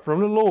card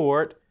from the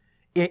Lord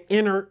and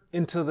enter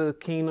into the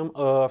kingdom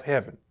of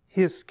heaven,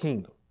 his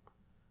kingdom.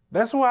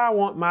 That's where I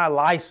want my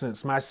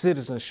license, my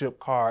citizenship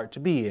card to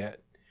be at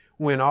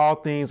when all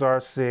things are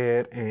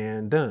said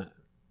and done.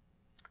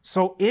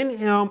 So in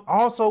him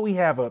also we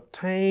have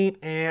obtained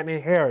an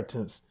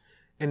inheritance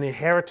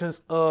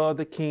of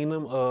the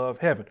kingdom of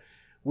heaven.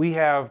 We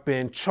have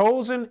been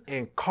chosen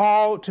and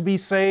called to be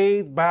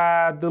saved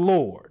by the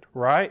Lord,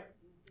 right?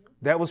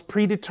 That was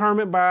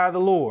predetermined by the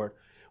Lord.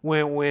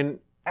 When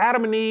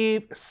Adam and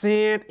Eve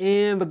sinned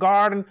in the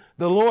garden,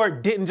 the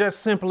Lord didn't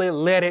just simply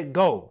let it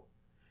go.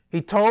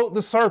 He told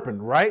the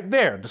serpent right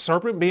there, the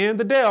serpent being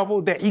the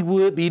devil, that he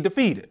would be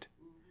defeated.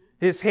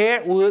 His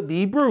head would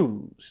be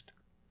bruised.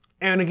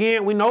 And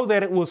again, we know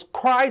that it was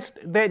Christ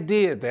that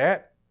did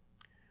that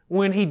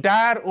when he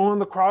died on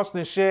the cross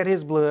and shed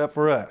his blood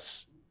for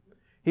us.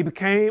 He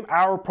became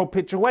our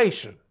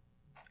propitiation,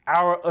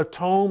 our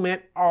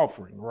atonement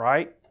offering,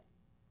 right?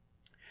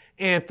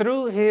 And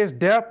through his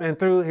death and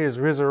through his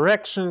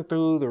resurrection,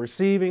 through the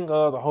receiving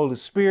of the Holy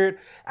Spirit,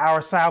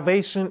 our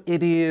salvation,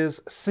 it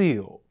is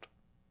sealed.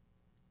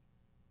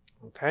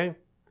 Okay?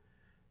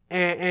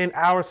 And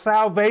our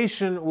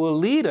salvation will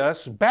lead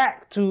us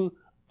back to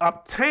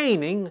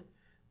obtaining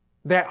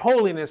that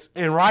holiness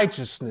and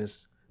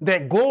righteousness,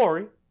 that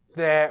glory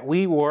that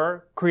we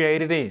were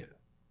created in.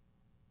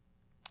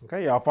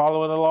 Okay, y'all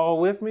following along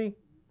with me?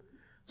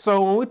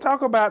 So when we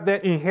talk about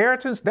that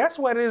inheritance, that's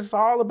what it's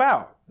all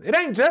about. It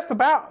ain't just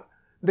about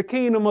the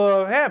kingdom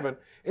of heaven.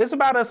 It's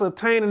about us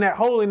obtaining that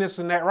holiness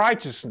and that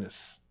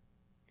righteousness.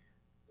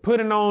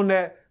 Putting on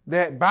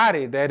that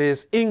body that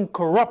is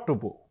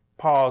incorruptible,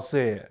 Paul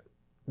said.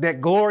 That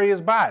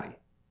glorious body.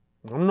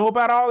 I don't know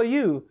about all of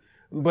you,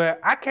 but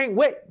I can't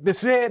wait to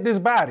shed this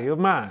body of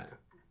mine.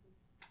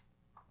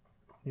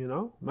 You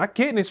know, my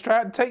kidneys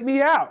tried to take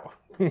me out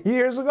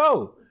years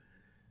ago.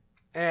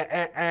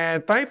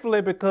 And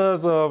thankfully,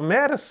 because of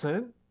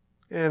medicine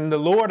and the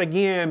Lord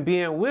again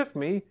being with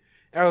me,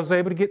 I was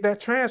able to get that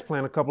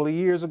transplant a couple of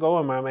years ago,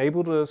 and I'm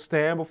able to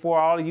stand before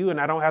all of you,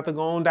 and I don't have to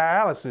go on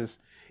dialysis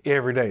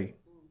every day.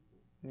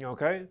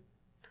 Okay?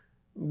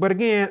 But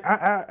again,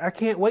 I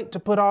can't wait to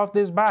put off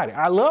this body.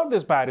 I love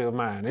this body of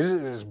mine.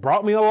 It has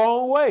brought me a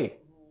long way.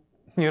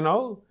 You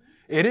know,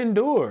 it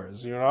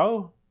endures, you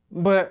know,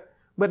 but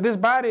this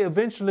body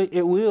eventually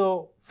it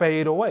will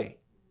fade away.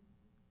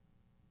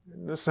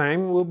 The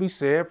same will be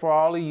said for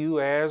all of you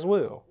as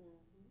well.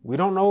 We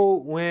don't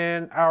know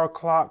when our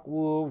clock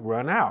will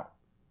run out.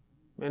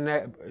 And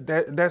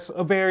that's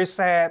a very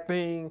sad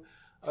thing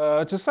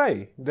to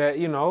say, that,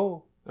 you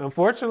know,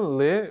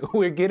 unfortunately,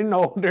 we're getting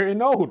older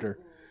and older.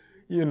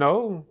 You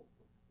know,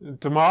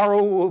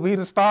 tomorrow will be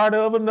the start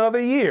of another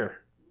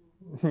year.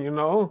 You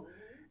know,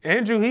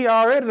 Andrew, he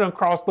already done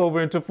crossed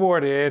over into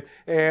 40.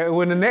 And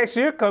when the next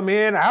year come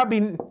in, I'll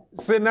be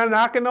sitting there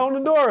knocking on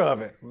the door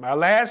of it. My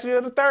last year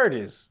of the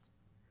 30s.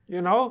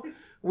 You know,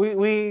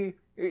 me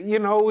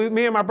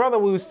and my brother,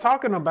 we was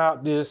talking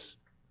about this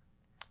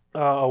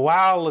a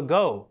while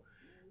ago,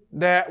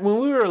 that when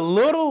we were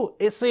little,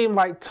 it seemed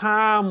like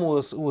time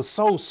was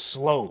so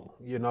slow,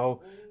 you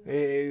know.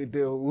 We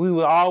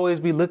would always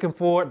be looking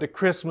forward to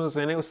Christmas,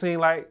 and it would seem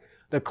like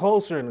the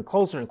closer and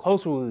closer and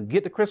closer we would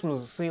get to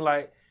Christmas, it seemed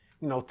like,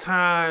 you know,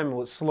 time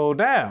would slow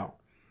down.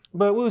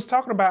 But we was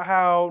talking about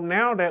how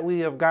now that we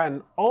have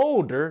gotten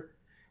older,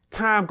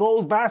 time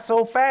goes by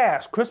so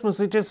fast. Christmas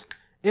is just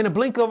in a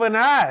blink of an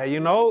eye, you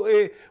know.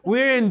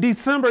 We're in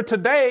December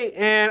today,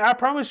 and I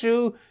promise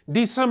you,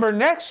 December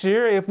next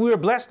year, if we're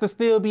blessed to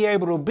still be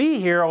able to be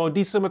here on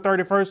December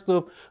 31st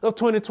of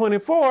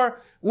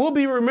 2024, we'll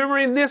be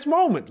remembering this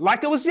moment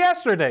like it was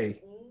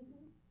yesterday.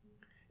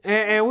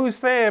 And we were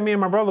saying, me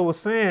and my brother was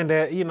saying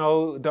that, you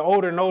know, the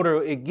older and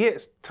older it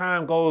gets,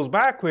 time goes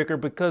by quicker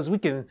because we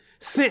can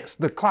sense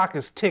the clock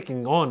is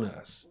ticking on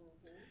us.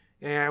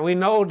 And we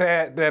know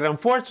that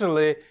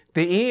unfortunately,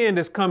 the end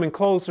is coming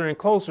closer and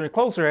closer and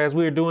closer as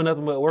we're doing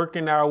nothing but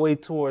working our way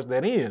towards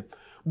that end.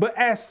 But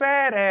as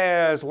sad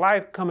as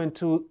life coming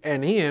to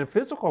an end,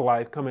 physical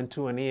life coming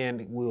to an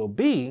end will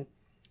be,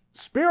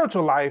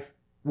 spiritual life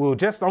will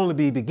just only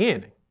be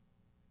beginning.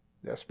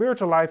 That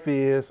spiritual life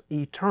is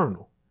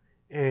eternal.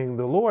 And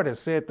the Lord has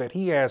said that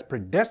he has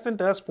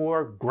predestined us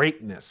for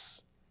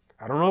greatness.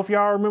 I don't know if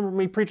y'all remember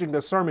me preaching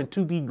the sermon,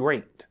 To Be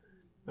Great.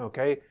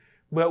 Okay.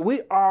 but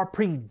we are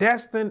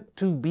predestined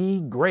to be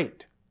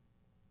great.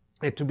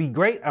 And to be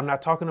great, I'm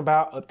not talking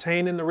about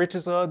obtaining the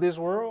riches of this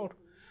world.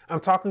 I'm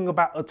talking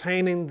about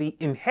attaining the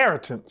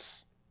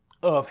inheritance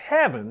of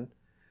heaven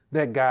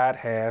that God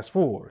has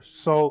for us.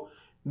 So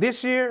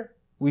this year,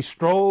 we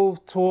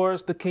strove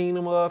towards the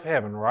kingdom of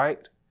heaven,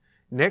 right?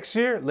 Next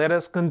year, let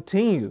us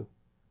continue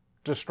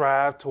to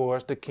strive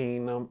towards the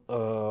kingdom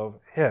of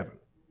heaven.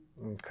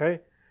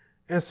 Okay?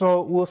 And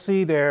so we'll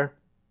see there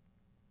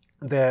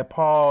that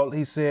Paul,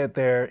 he said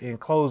there in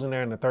closing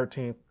there in the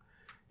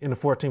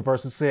 14th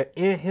verse, it said,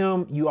 in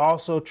him you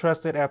also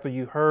trusted after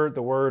you heard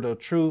the word of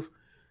truth,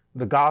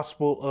 the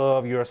gospel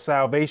of your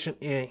salvation,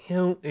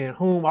 in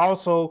whom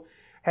also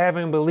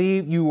having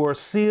believed you were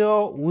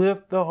sealed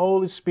with the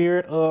Holy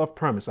Spirit of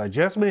promise. I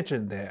just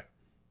mentioned that.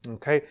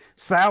 Okay.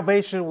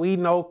 Salvation, we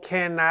know,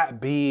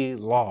 cannot be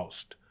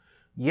lost.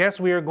 Yes,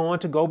 we are going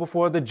to go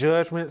before the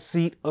judgment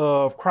seat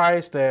of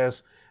Christ,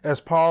 as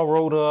Paul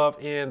wrote of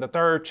in the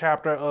 3rd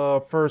chapter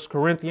of 1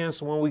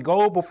 Corinthians. When we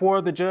go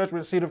before the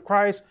judgment seat of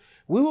Christ,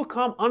 we will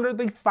come under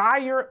the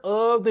fire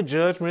of the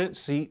judgment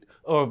seat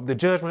of the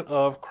judgment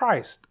of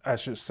Christ, I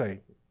should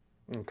say.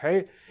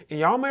 Okay. And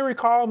y'all may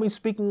recall me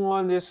speaking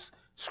on this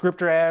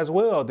scripture as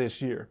well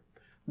this year,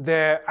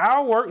 that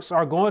our works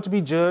are going to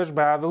be judged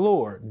by the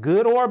Lord,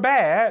 good or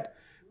bad.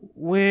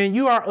 When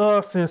you are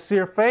of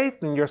sincere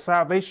faith and your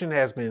salvation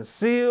has been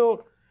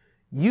sealed,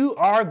 you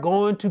are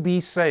going to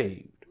be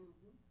saved.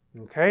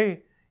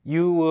 Okay.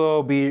 You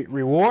will be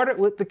rewarded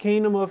with the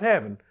kingdom of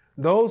heaven.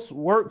 Those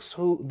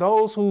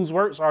whose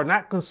works are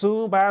not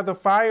consumed by the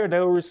fire, they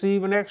will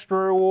receive an extra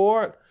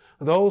reward.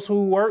 Those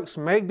whose works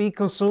may be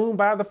consumed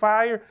by the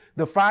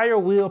fire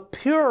will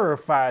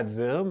purify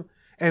them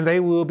and they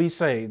will be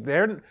saved.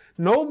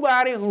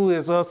 Nobody who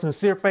is of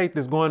sincere faith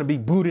is going to be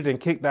booted and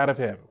kicked out of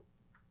heaven.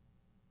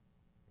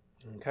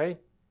 Okay?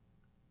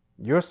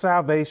 Your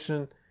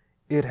salvation,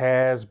 it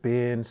has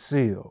been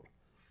sealed.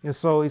 And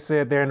so he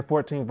said there in the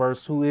 14th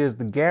verse, who is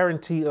the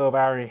guarantee of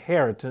our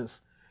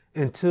inheritance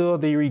until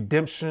the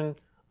redemption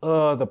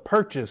of the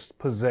purchased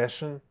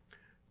possession,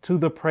 to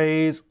the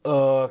praise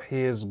of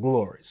his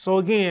glory. So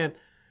again,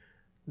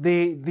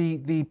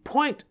 the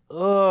point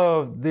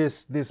of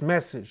this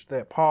message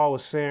that Paul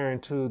was sharing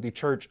to the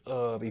church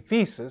of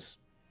Ephesus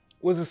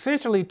was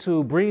essentially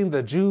to bring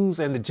the Jews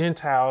and the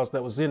Gentiles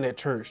that was in that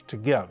church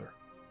together.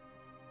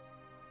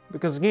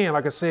 Because again,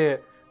 like I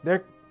said,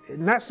 they're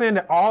not saying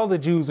that all the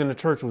Jews in the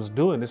church was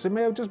doing this. It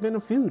may have just been a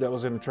few that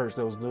was in the church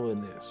that was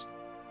doing this.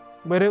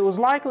 But it was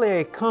likely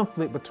a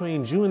conflict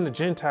between Jew and the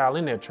Gentile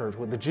in that church,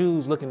 with the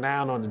Jews looking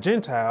down on the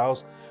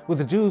Gentiles, with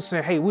the Jews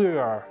saying, hey, we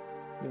are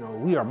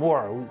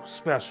more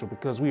special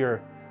because we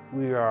are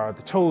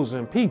the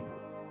chosen people.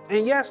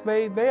 And yes,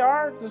 they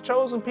are the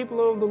chosen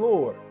people of the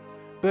Lord.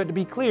 But to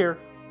be clear,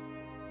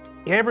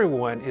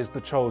 everyone is the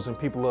chosen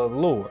people of the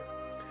Lord.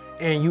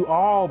 And you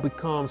all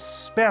become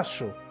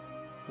special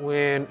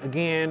when,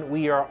 again,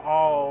 we are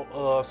all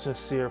of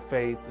sincere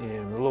faith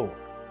in the Lord.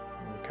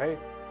 Okay?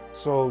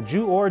 So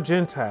Jew or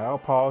Gentile,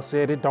 Paul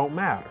said it don't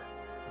matter.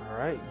 All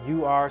right.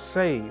 You are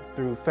saved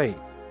through faith.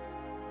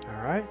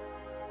 All right.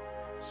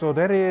 So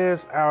that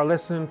is our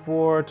lesson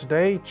for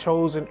today,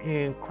 chosen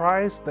in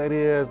Christ. That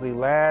is the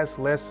last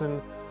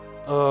lesson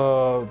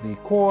of the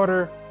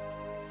quarter.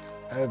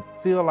 I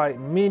feel like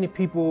many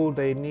people,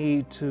 they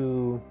need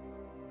to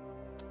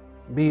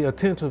be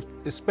attentive,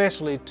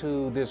 especially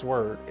to this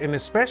word, and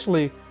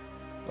especially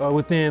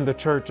within the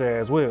church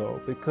as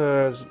well,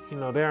 because,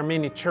 there are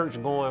many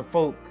church-going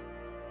folk.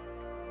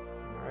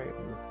 All right,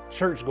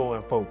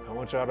 church-going folk. I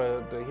want y'all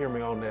to hear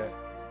me on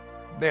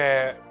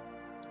that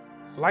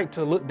like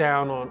to look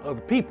down on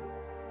other people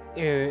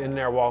in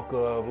their walk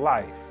of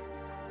life.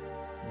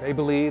 They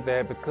believe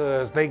that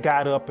because they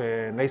got up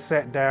and they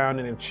sat down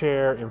in a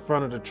chair in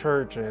front of the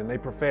church and they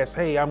profess,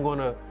 hey, I'm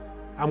gonna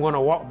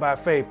walk by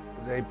faith.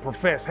 They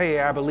profess, hey,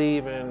 I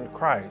believe in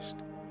Christ.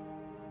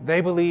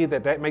 They believe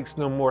that makes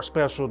them more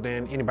special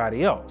than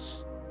anybody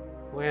else.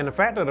 And the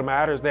fact of the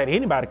matter is that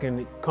anybody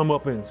can come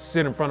up and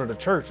sit in front of the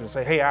church and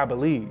say, hey, I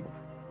believe.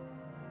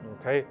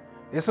 Okay?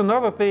 It's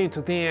another thing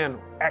to then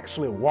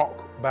actually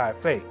walk by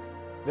faith.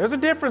 There's a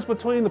difference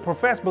between the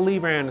professed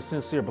believer and the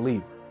sincere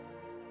believer.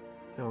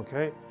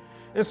 Okay?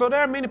 And so there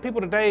are many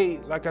people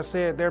today, like I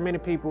said, there are many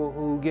people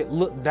who get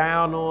looked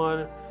down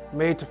on,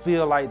 made to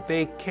feel like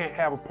they can't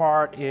have a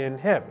part in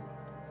heaven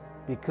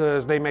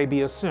because they may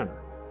be a sinner.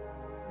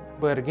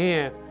 But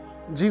again,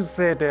 Jesus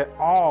said that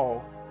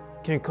all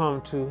can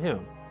come to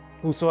him.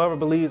 Whosoever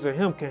believes in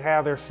him can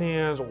have their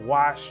sins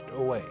washed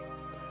away.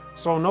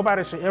 So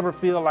nobody should ever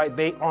feel like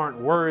they aren't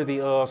worthy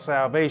of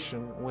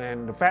salvation,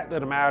 when the fact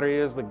of the matter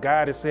is that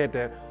God has said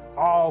that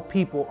all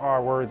people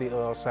are worthy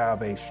of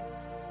salvation.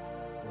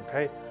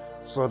 Okay?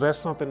 So that's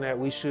something that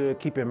we should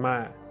keep in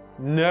mind.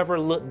 Never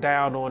look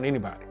down on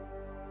anybody.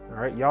 All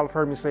right? Y'all have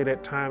heard me say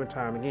that time and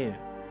time again.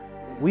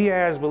 We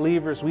as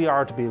believers, we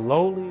are to be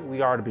lowly,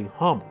 we are to be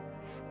humble,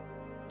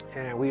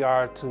 and we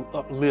are to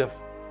uplift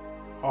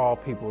all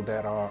people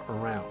that are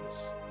around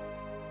us.